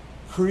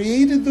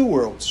 created the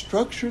world,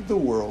 structured the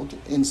world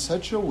in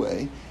such a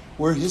way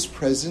where his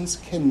presence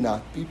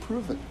cannot be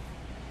proven.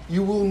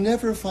 You will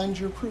never find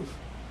your proof.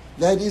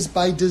 That is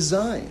by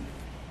design.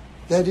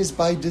 That is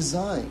by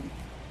design.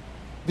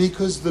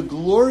 Because the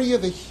glory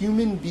of a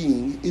human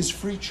being is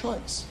free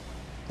choice.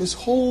 This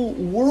whole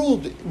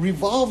world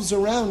revolves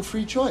around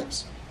free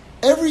choice.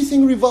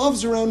 Everything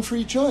revolves around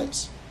free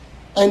choice.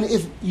 And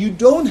if you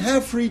don't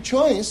have free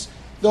choice,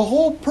 the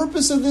whole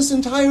purpose of this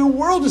entire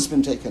world has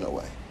been taken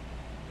away.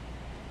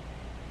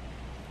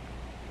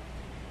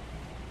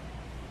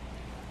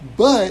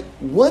 But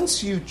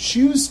once you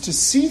choose to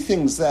see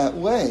things that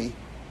way,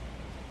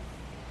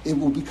 it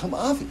will become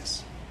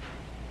obvious.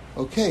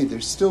 Okay,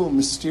 there's still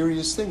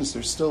mysterious things.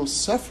 There's still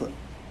suffering.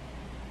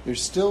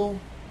 There's still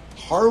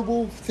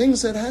horrible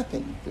things that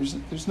happen.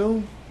 There's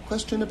no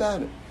question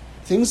about it.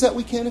 Things that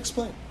we can't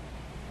explain.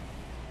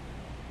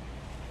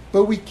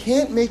 But we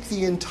can't make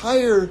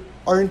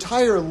our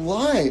entire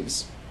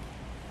lives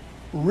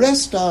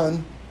rest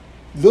on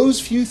those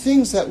few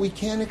things that we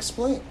can't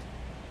explain.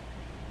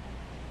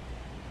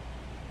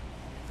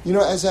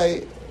 As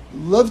I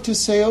love to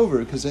say over,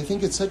 because I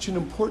think it's such an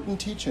important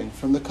teaching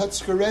from the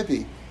Kotzker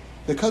Rebbe.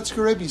 The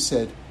Kotzker Rebbe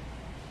said,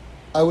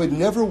 I would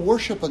never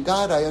worship a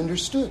God I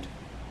understood.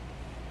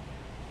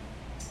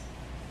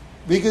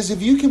 Because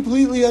if you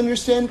completely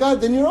understand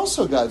God, then you're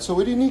also God. So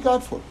what do you need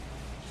God for?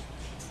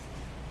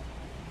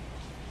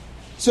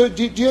 So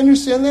do you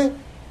understand that?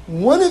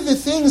 One of the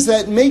things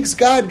that makes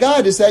God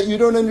God is that you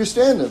don't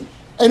understand him.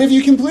 And if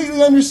you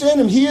completely understand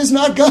him, he is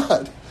not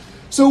God.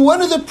 So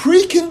one of the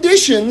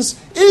preconditions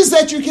is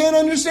that you can't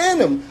understand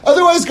him.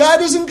 Otherwise,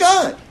 God isn't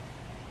God.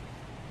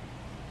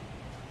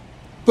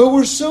 But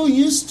we're so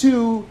used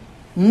to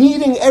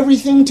needing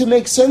everything to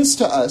make sense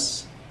to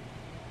us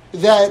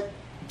that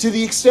to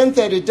the extent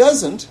that it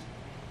doesn't,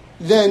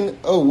 then,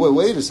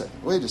 wait a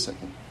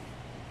second.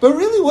 But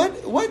really,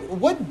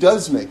 what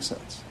does make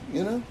sense,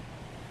 I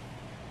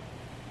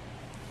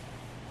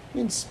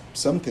mean,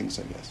 some things,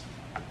 I guess.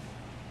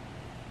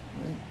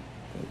 Right?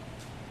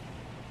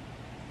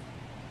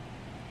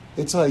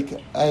 It's like,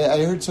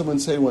 I heard someone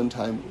say one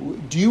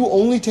time, do you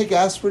only take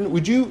aspirin?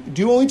 Do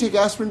you only take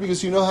aspirin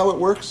because you know how it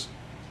works?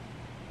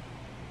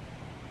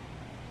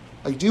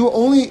 Like, do you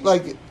only,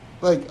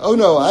 oh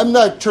no, I'm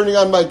not turning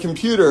on my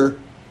computer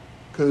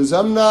because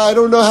I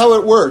don't know how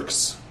it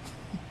works.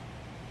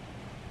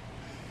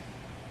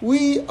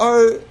 We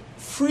are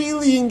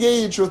freely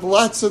engaged with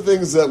lots of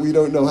things that we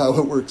don't know how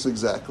it works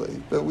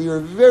exactly, but we are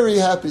very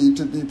happy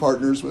to be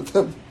partners with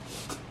them.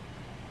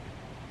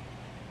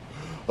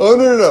 Oh,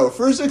 no.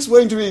 First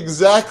explain to me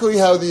exactly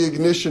how the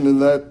ignition in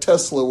that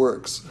Tesla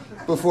works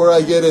before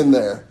I get in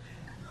there.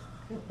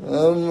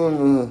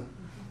 I'm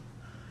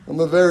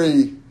a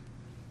very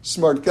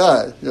smart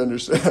guy, you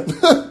understand?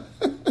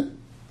 I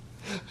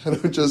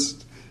don't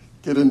just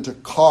get into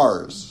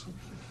cars.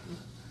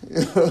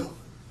 You know?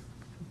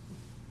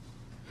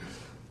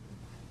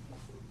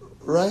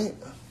 Right?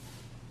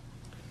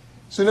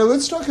 So now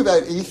let's talk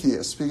about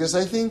atheists, because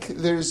I think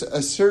there's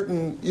a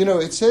certain,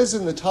 it says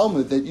in the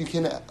Talmud that you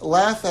can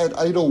laugh at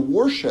idol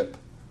worship,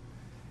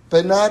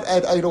 but not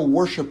at idol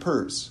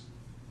worshippers.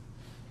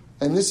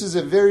 And this is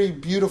a very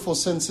beautiful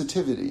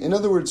sensitivity. In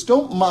other words,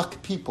 don't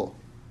mock people.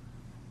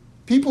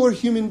 People are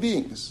human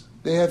beings.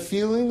 They have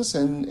feelings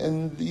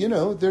and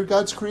they're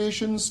God's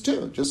creations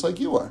too, just like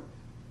you are.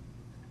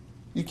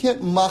 You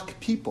can't mock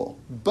people.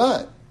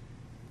 But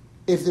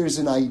if there's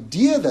an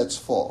idea that's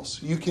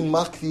false, you can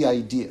mock the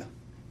idea.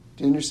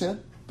 Do you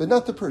understand? But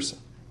not the person.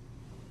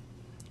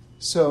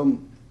 So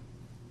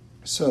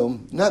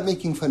not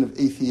making fun of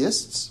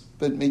atheists,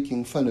 but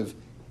making fun of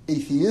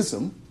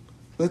atheism.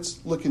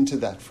 Let's look into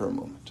that for a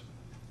moment.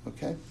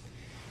 Okay?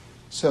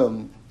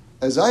 So,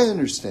 as I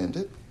understand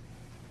it,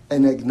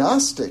 an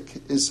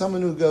agnostic is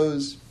someone who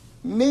goes,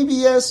 maybe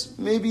yes,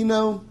 maybe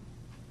no,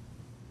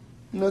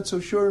 I'm not so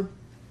sure,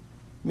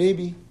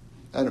 maybe,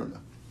 I don't know.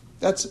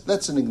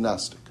 That's an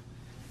agnostic.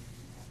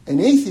 An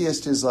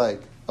atheist is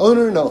like, oh,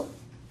 no,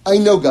 I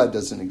know God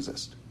doesn't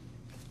exist.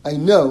 I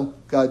know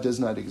God does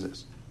not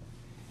exist.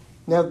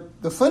 Now,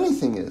 the funny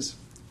thing is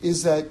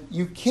that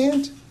you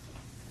can't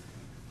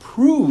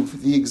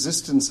prove the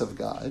existence of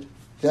God.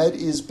 That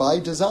is by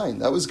design.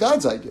 That was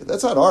God's idea.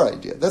 That's not our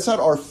idea. That's not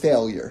our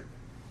failure.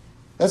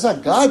 That's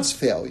not God's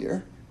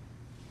failure.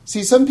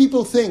 See, some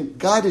people think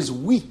God is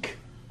weak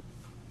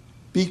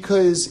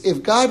because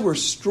if God were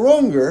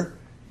stronger,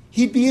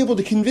 he'd be able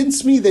to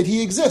convince me that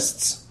he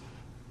exists.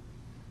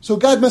 So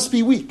God must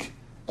be weak.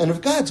 And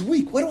if God's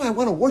weak, what do I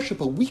want to worship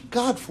a weak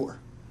God for?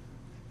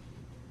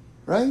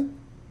 Right?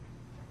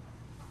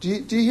 Do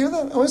you hear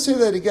that? I want to say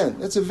that again.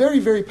 That's a very,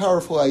 very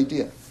powerful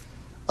idea.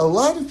 A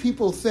lot of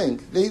people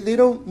think, they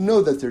don't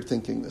know that they're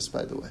thinking this,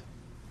 by the way,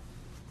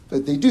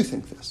 but they do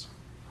think this.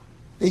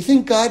 They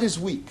think God is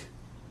weak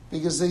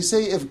because they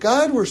say if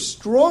God were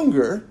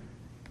stronger,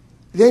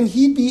 then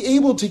he'd be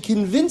able to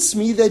convince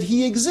me that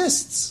he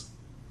exists.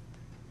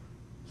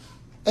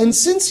 And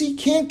since he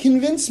can't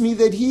convince me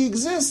that he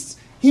exists,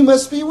 he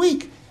must be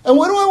weak. And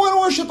what do I want to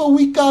worship a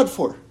weak God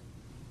for?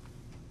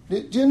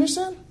 Do you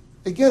understand?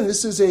 Again,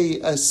 this is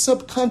a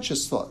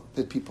subconscious thought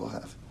that people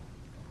have.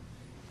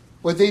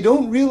 What they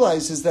don't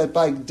realize is that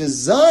by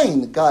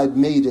design, God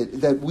made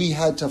it that we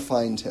had to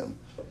find him.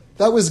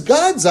 That was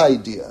God's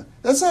idea.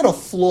 That's not a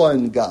flaw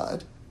in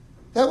God.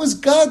 That was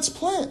God's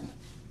plan.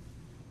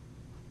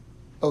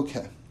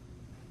 Okay.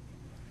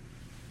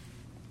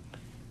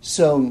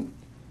 So,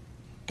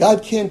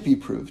 God can't be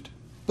proved,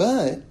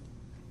 but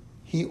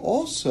he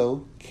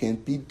also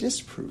can't be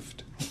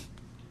disproved.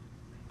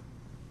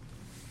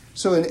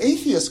 So an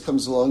atheist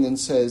comes along and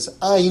says,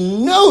 I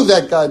know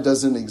that God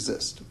doesn't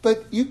exist.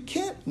 But you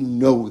can't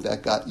know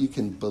that God. You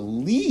can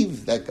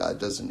believe that God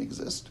doesn't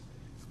exist.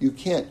 You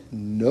can't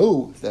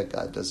know that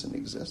God doesn't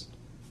exist.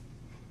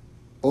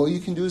 All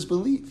you can do is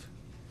believe.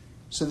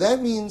 So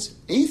that means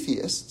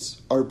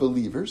atheists are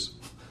believers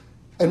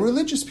and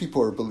religious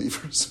people are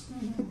believers.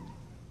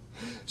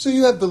 So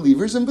you have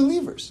believers and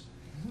believers.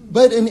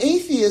 But an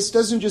atheist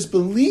doesn't just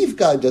believe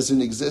God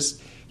doesn't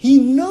exist. He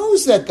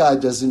knows that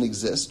God doesn't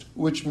exist,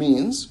 which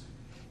means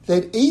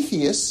that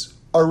atheists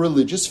are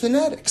religious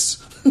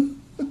fanatics. Do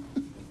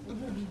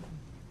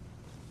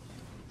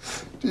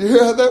you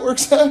hear how that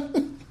works out?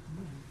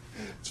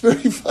 It's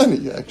very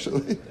funny,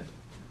 actually.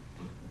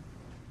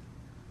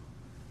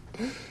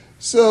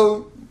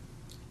 So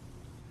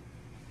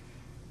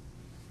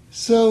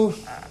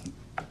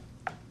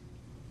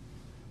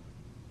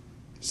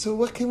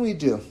what can we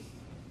do?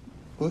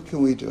 What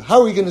can we do? How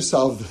are we going to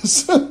solve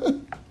this?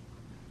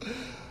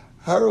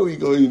 How are we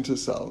going to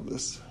solve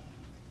this?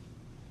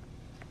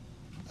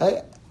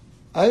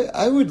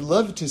 I would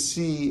love to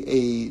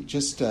see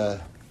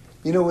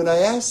when I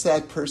asked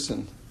that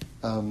person,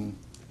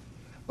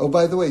 oh,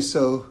 by the way,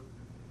 so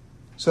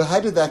how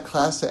did that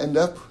class end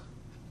up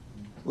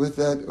with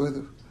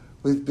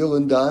Bill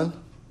and Don,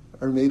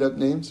 our made up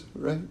names,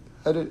 right?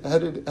 How did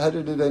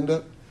it end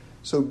up?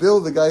 So Bill,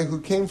 the guy who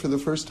came for the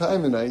first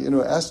time, and I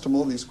asked him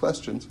all these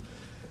questions.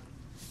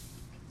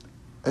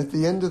 At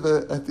the end of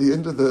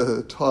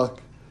the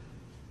talk,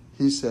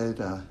 he said,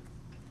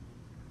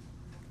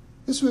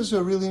 "This was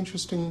a really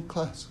interesting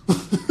class."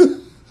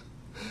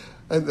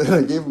 And then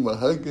I gave him a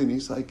hug, and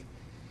he's like,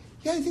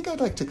 "Yeah, I think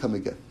I'd like to come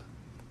again."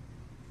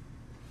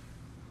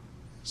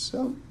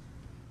 So,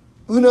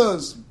 who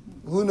knows?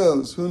 who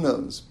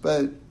knows?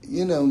 But,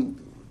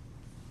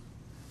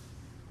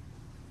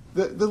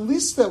 the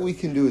least that we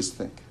can do is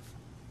think.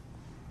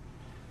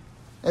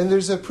 And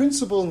there's a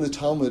principle in the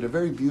Talmud, a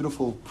very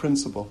beautiful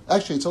principle.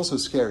 Actually, it's also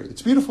scary.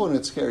 It's beautiful and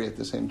it's scary at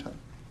the same time.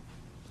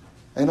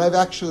 And I've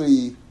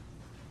actually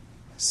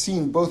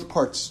seen both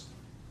parts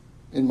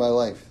in my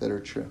life that are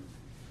true.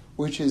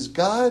 Which is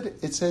God,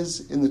 it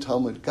says in the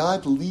Talmud,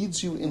 God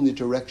leads you in the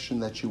direction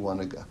that you want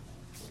to go.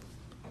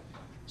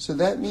 So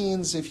that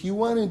means if you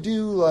want to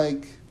do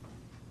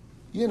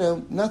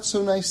not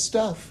so nice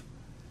stuff,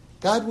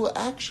 God will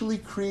actually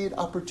create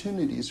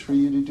opportunities for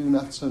you to do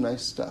not so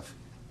nice stuff.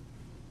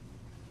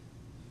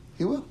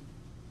 He will.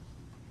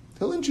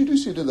 He'll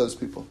introduce you to those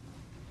people.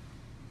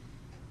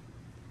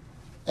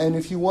 And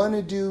if you want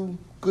to do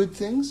good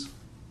things,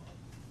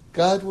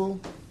 God will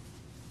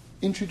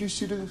introduce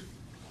you to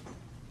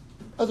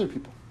other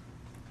people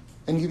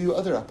and give you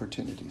other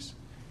opportunities.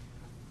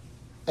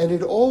 And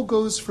it all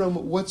goes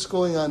from what's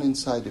going on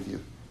inside of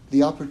you,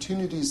 the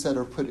opportunities that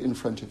are put in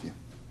front of you.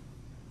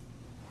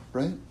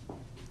 Right?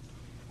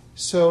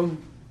 So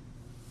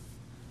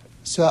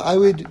I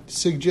would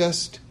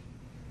suggest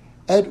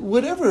at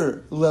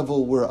whatever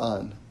level we're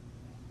on,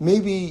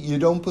 maybe you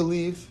don't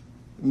believe,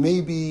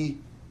 maybe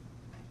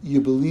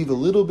you believe a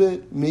little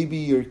bit, maybe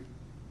you're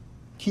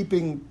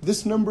keeping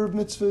this number of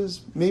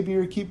mitzvahs, maybe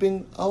you're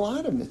keeping a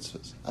lot of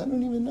mitzvahs. I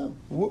don't even know.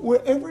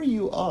 Wherever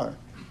you are,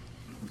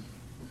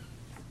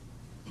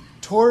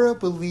 Torah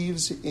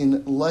believes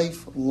in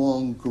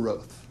lifelong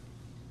growth.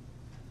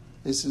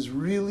 This is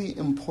really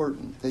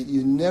important, that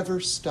you never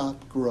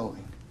stop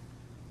growing.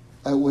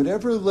 At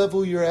whatever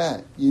level you're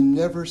at, you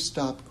never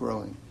stop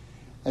growing.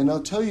 And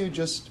I'll tell you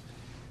just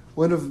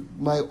one of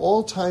my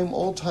all-time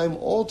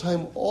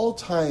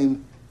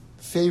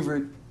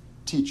favorite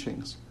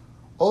teachings,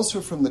 also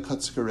from the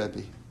Kotzker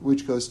Rebbe,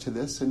 which goes to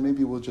this, and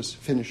maybe we'll just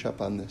finish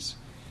up on this.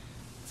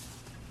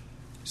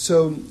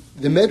 So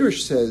the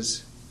Medrash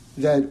says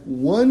that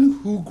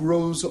one who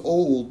grows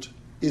old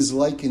is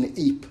like an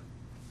ape.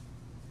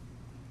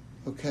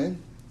 Okay?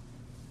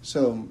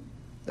 So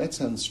that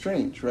sounds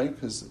strange, right?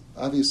 Because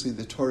obviously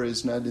the Torah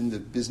is not in the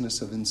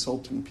business of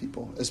insulting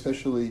people,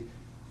 especially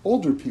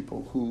older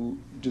people who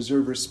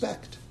deserve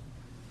respect.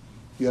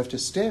 You have to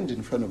stand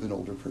in front of an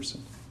older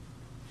person.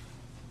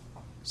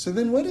 So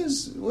then what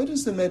is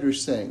the Medrash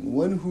saying?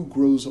 One who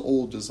grows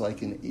old is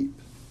like an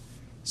ape.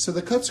 So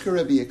the Kotzker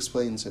Rebbe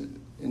explains it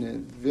in a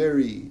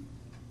very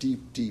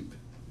deep,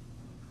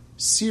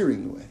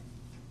 searing way.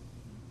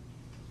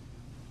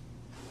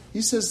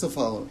 He says the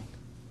following,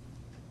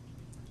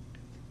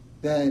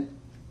 that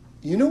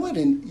you know what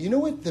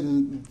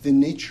the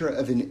nature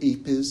of an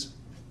ape is?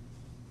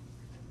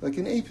 Like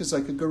an ape is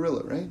like a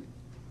gorilla, right?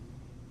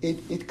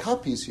 It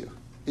copies you.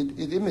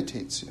 It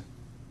imitates you.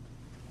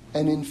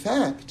 And in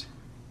fact,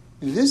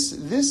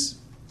 this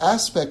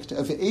aspect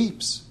of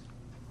apes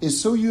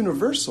is so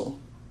universal,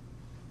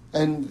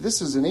 and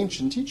this is an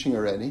ancient teaching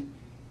already,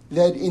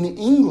 that in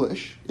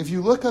English, if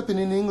you look up in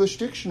an English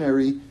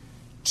dictionary,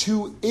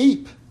 to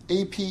ape,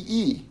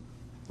 A-P-E,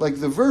 like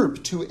the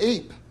verb to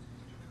ape,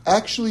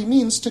 actually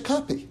means to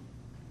copy.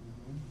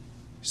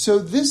 So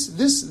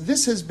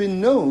this has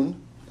been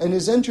known and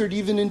is entered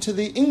even into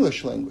the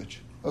English language.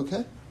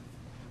 Okay?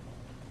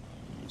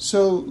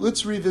 So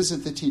let's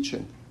revisit the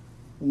teaching.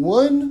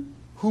 One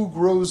who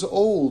grows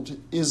old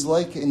is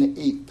like an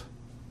ape.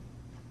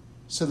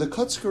 So the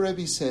Kotzker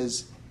Rebbe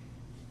says,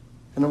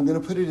 and I'm going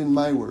to put it in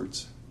my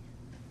words,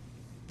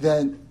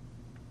 that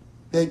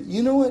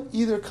you know what,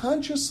 either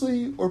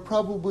consciously or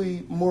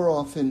probably more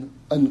often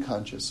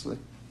unconsciously,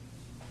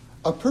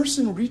 a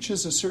person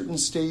reaches a certain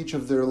stage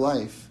of their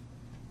life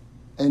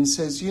and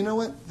says, you know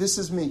what, this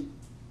is me.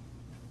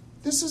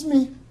 This is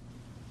me.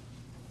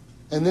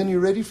 And then you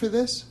ready for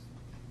this?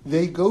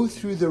 They go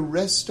through the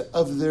rest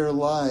of their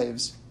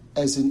lives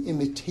as an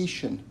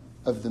imitation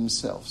of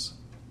themselves.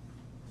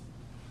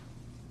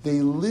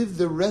 They live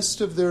the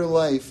rest of their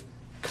life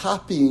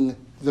copying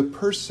the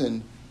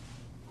person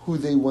who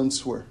they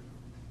once were.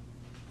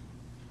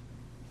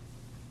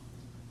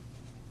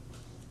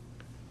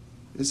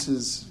 This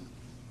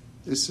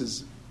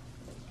is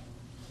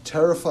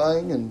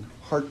terrifying and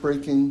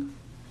heartbreaking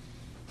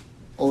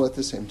all at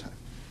the same time.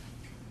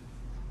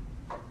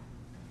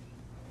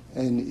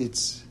 And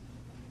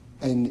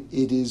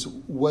it is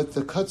what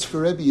the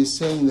Kotzker Rebbe is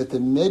saying, that the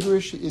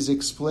Medrash is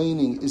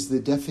explaining, is the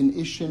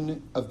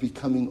definition of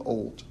becoming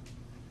old.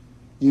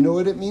 You know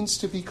what it means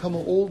to become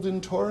old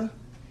in Torah?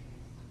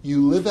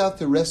 You live out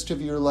the rest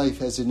of your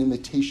life as an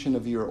imitation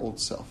of your old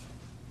self.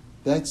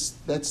 That's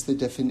the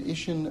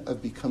definition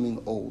of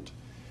becoming old.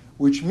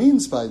 Which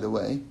means, by the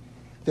way,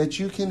 that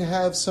you can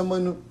have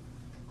someone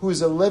who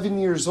is 11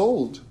 years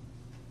old,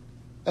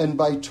 and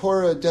by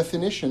Torah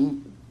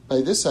definition,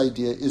 by this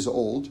idea, is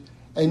old,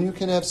 and you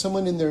can have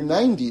someone in their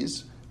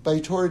 90s, by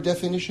Torah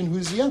definition,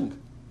 who's young.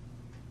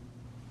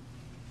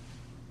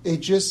 It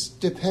just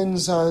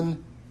depends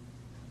on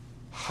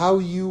how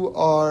you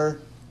are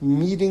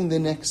meeting the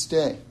next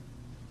day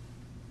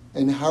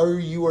and how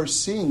you are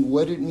seeing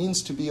what it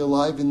means to be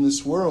alive in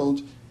this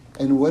world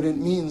and what it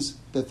means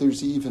that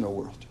there's even a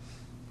world.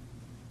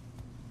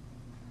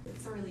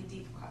 It's a really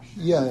deep question.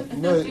 Yeah,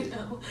 no. You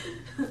know?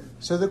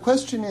 So the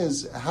question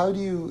is, how do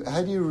you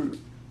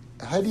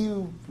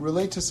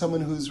relate to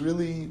someone who's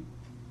really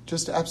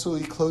just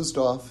absolutely closed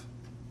off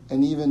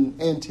and even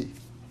anti,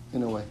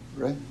 in a way,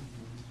 right?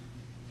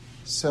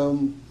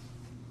 So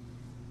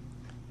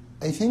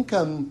I think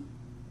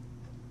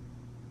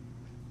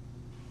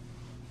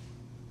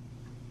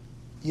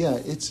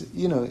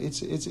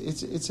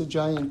it's a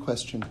giant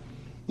question.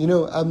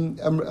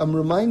 I'm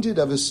reminded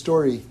of a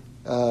story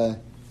I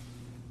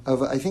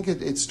think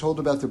it's told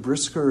about the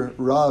Brisker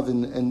Rav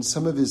and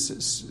some of his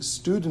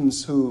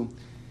students who,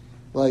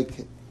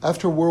 like,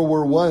 after World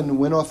War I,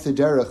 went off the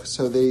derech.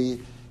 So they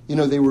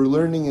were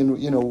learning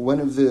in, one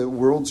of the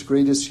world's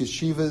greatest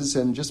yeshivas,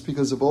 and just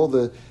because of all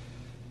the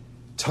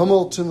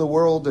tumult in the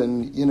world,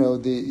 and,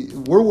 the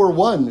World War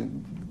I,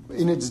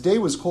 in its day,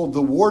 was called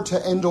the war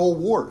to end all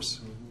wars,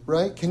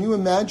 right? Can you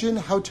imagine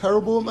how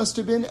terrible it must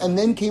have been? And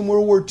then came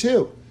World War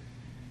II.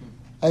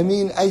 I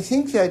mean, I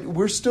think that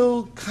we're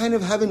still kind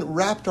of haven't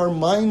wrapped our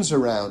minds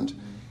around.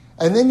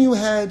 And then you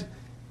had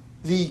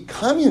the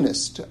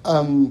communist,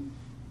 uprising,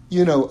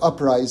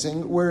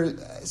 where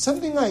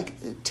something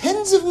like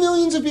tens of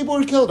millions of people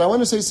were killed. I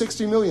want to say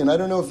 60 million. I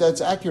don't know if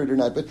that's accurate or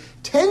not, but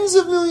tens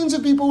of millions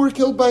of people were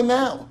killed by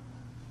Mao.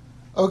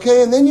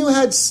 Okay, and then you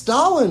had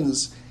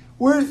Stalin's,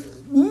 where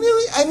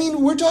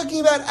we're talking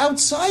about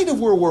outside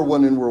of World War I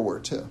and World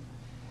War II.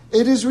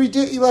 It is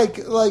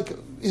ridiculous. Like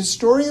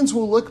historians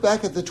will look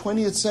back at the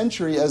 20th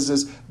century as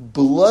this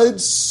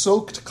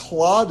blood-soaked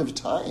clod of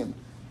time.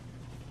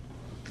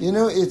 And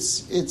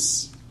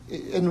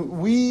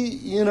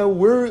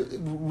we're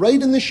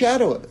right in the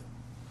shadow of it,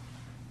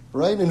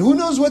 right? And who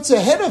knows what's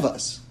ahead of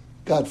us,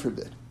 God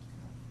forbid,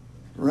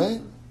 right?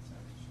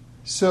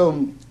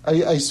 So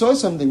I saw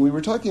something, we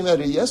were talking about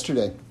it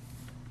yesterday.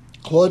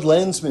 Claude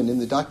Lanzmann in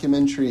the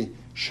documentary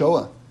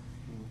Shoah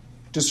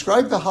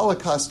described the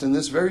Holocaust in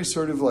this very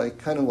sort of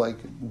kind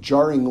of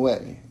jarring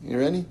way. You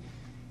ready?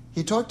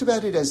 He talked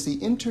about it as the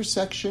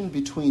intersection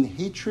between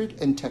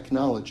hatred and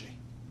technology.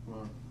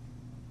 Wow.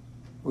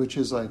 Which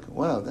is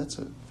wow, that's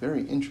a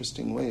very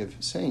interesting way of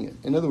saying it.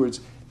 In other words,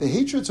 the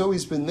hatred's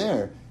always been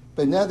there,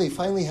 but now they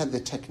finally had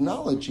the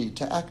technology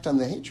to act on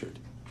the hatred.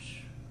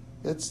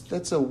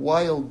 That's a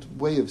wild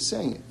way of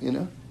saying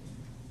it,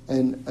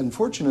 And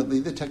unfortunately,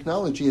 the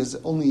technology has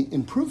only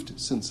improved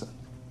since then,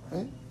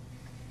 right?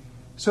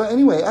 So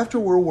anyway, after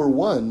World War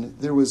I,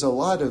 there was a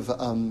lot of,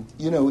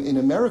 in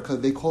America,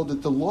 they called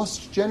it the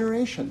lost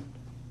generation,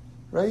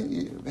 right?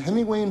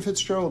 Hemingway and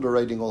Fitzgerald are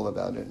writing all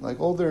about it. Like,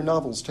 all their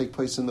novels take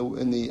place in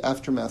the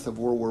aftermath of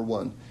World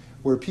War I,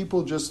 where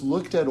people just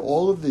looked at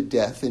all of the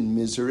death and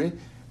misery,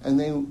 and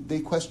they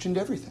questioned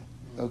everything,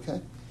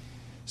 okay?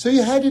 So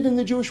you had it in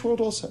the Jewish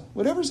world also.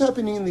 Whatever's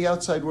happening in the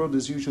outside world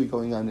is usually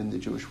going on in the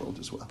Jewish world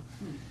as well.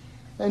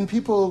 And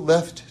people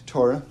left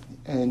Torah,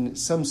 and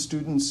some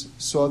students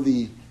saw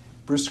the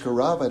Brisker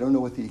Rav. I don't know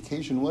what the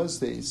occasion was.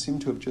 They seem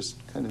to have just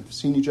kind of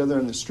seen each other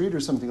on the street or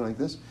something like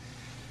this.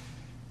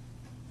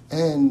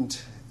 And,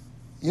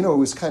 it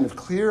was kind of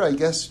clear, I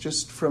guess,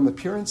 just from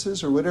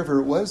appearances or whatever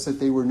it was, that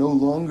they were no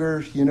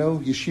longer,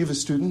 yeshiva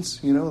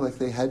students, like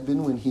they had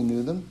been when he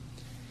knew them.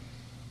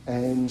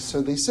 And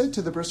so they said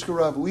to the Brisker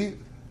Rav, we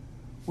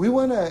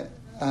want to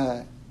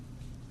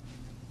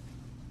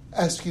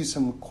ask you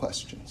some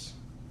questions,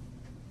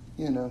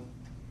 And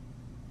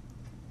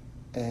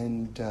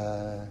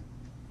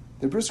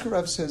the Brisker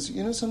Rav says,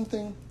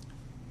 something?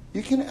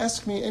 You can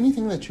ask me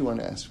anything that you want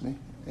to ask me,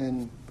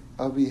 and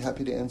I'll be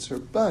happy to answer.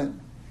 But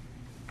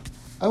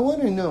I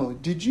want to know,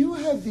 did you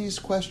have these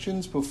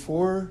questions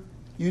before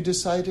you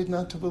decided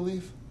not to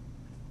believe?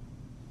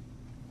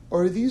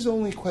 Or are these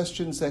only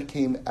questions that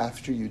came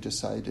after you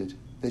decided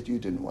that you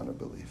didn't want to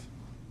believe?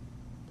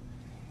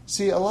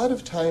 See, a lot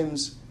of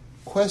times,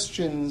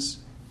 questions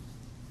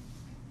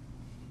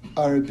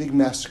are a big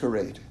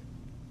masquerade.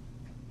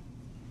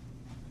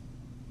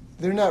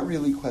 They're not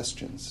really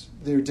questions.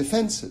 They're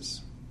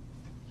defenses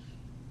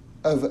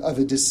of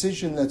a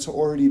decision that's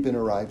already been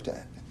arrived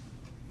at.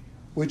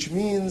 Which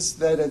means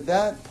that at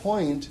that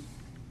point,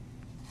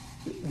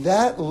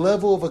 that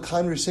level of a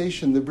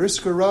conversation, the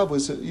Brisker Rav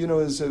was,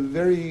 is a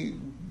very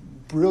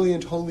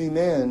brilliant, holy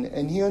man,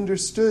 and he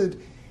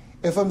understood,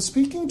 if I'm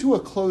speaking to a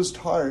closed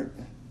heart,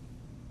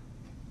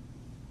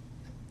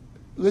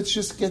 let's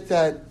just get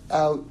that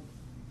out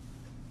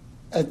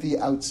at the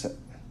outset.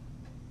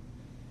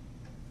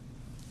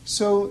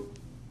 So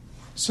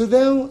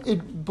now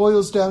it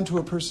boils down to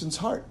a person's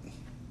heart.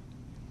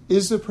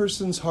 Is the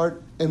person's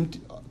heart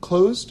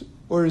closed,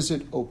 or is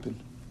it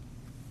open?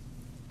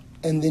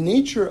 And the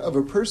nature of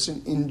a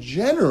person in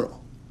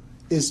general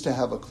is to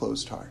have a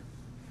closed heart.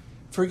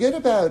 Forget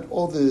about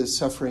all the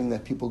suffering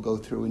that people go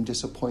through and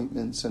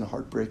disappointments and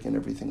heartbreak and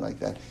everything like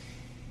that.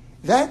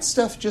 That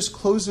stuff just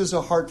closes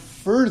a heart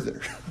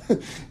further.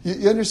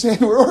 You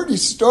understand? We're already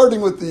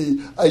starting with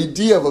the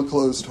idea of a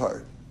closed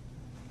heart.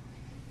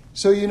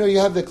 So, you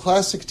have the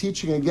classic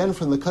teaching again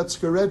from the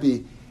Kutzker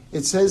Rebbe.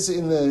 It says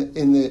in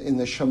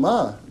the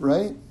Shema,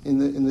 right?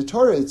 In the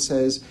Torah, it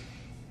says,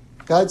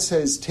 God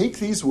says, take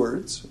these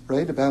words,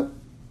 right, about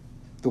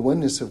the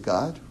oneness of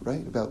God,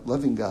 right, about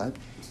loving God,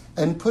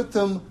 and put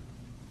them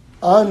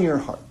on your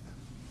heart,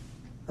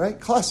 right?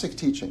 Classic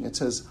teaching. It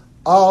says,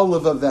 al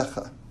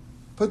levavecha.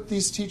 Put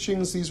these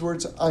teachings, these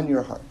words on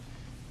your heart.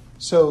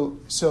 So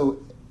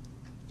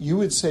you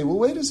would say, well,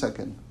 wait a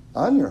second,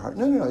 on your heart.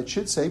 No, it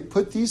should say,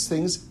 put these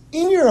things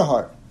in your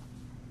heart.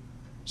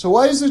 So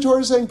why is the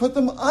Torah saying, put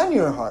them on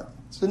your heart?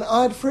 It's an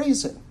odd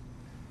phrasing.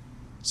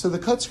 So the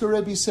Kotzker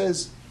Rebbe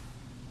says,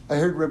 I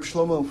heard Reb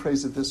Shlomo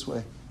phrase it this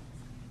way.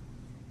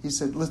 He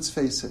said, let's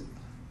face it,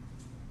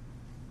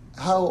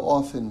 how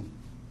often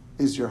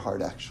is your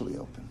heart actually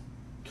open?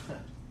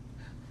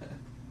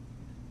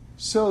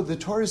 So the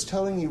Torah is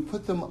telling you,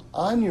 put them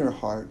on your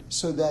heart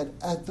so that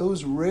at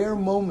those rare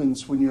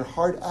moments when your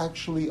heart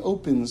actually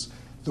opens,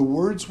 the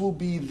words will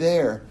be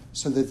there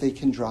so that they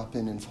can drop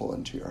in and fall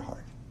into your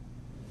heart.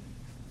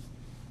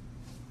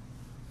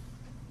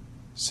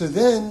 So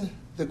then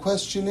the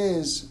question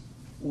is,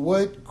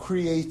 what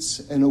creates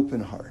an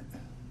open heart?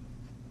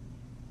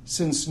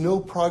 Since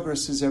no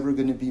progress is ever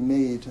going to be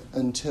made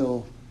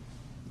until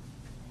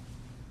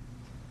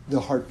the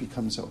heart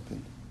becomes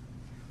open.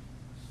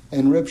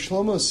 And Reb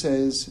Shlomo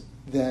says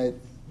that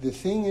the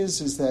thing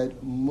is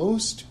that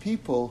most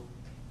people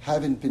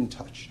haven't been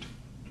touched.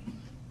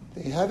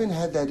 They haven't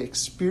had that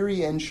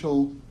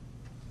experiential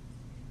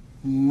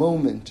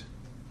moment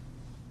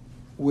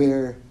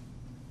where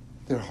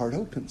their heart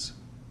opens.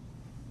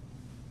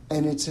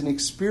 And it's an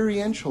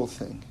experiential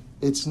thing.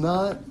 It's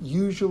not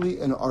usually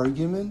an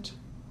argument.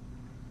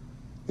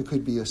 It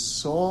could be a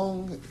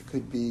song. It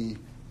could be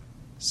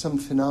some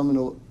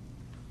phenomenal,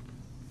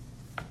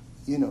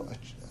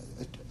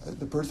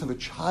 the birth of a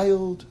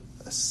child,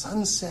 a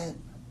sunset,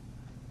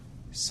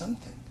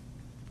 something.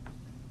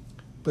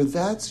 But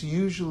that's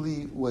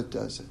usually what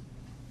does it.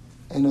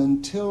 And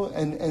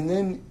and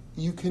then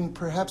you can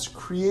perhaps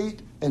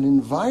create an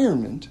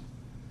environment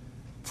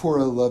for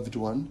a loved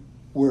one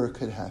where it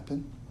could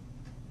happen,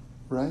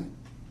 right?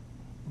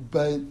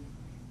 But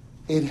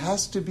it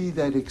has to be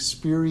that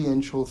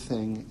experiential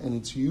thing, and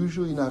it's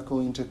usually not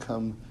going to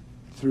come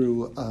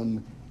through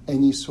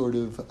any sort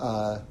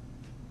of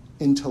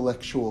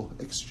intellectual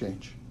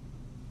exchange,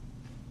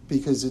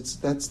 because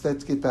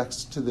that get back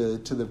to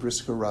the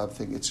Brisker Rav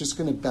thing. It's just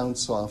going to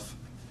bounce off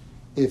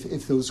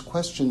if those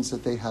questions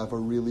that they have are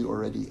really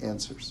already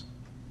answers.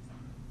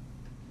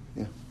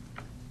 Yeah.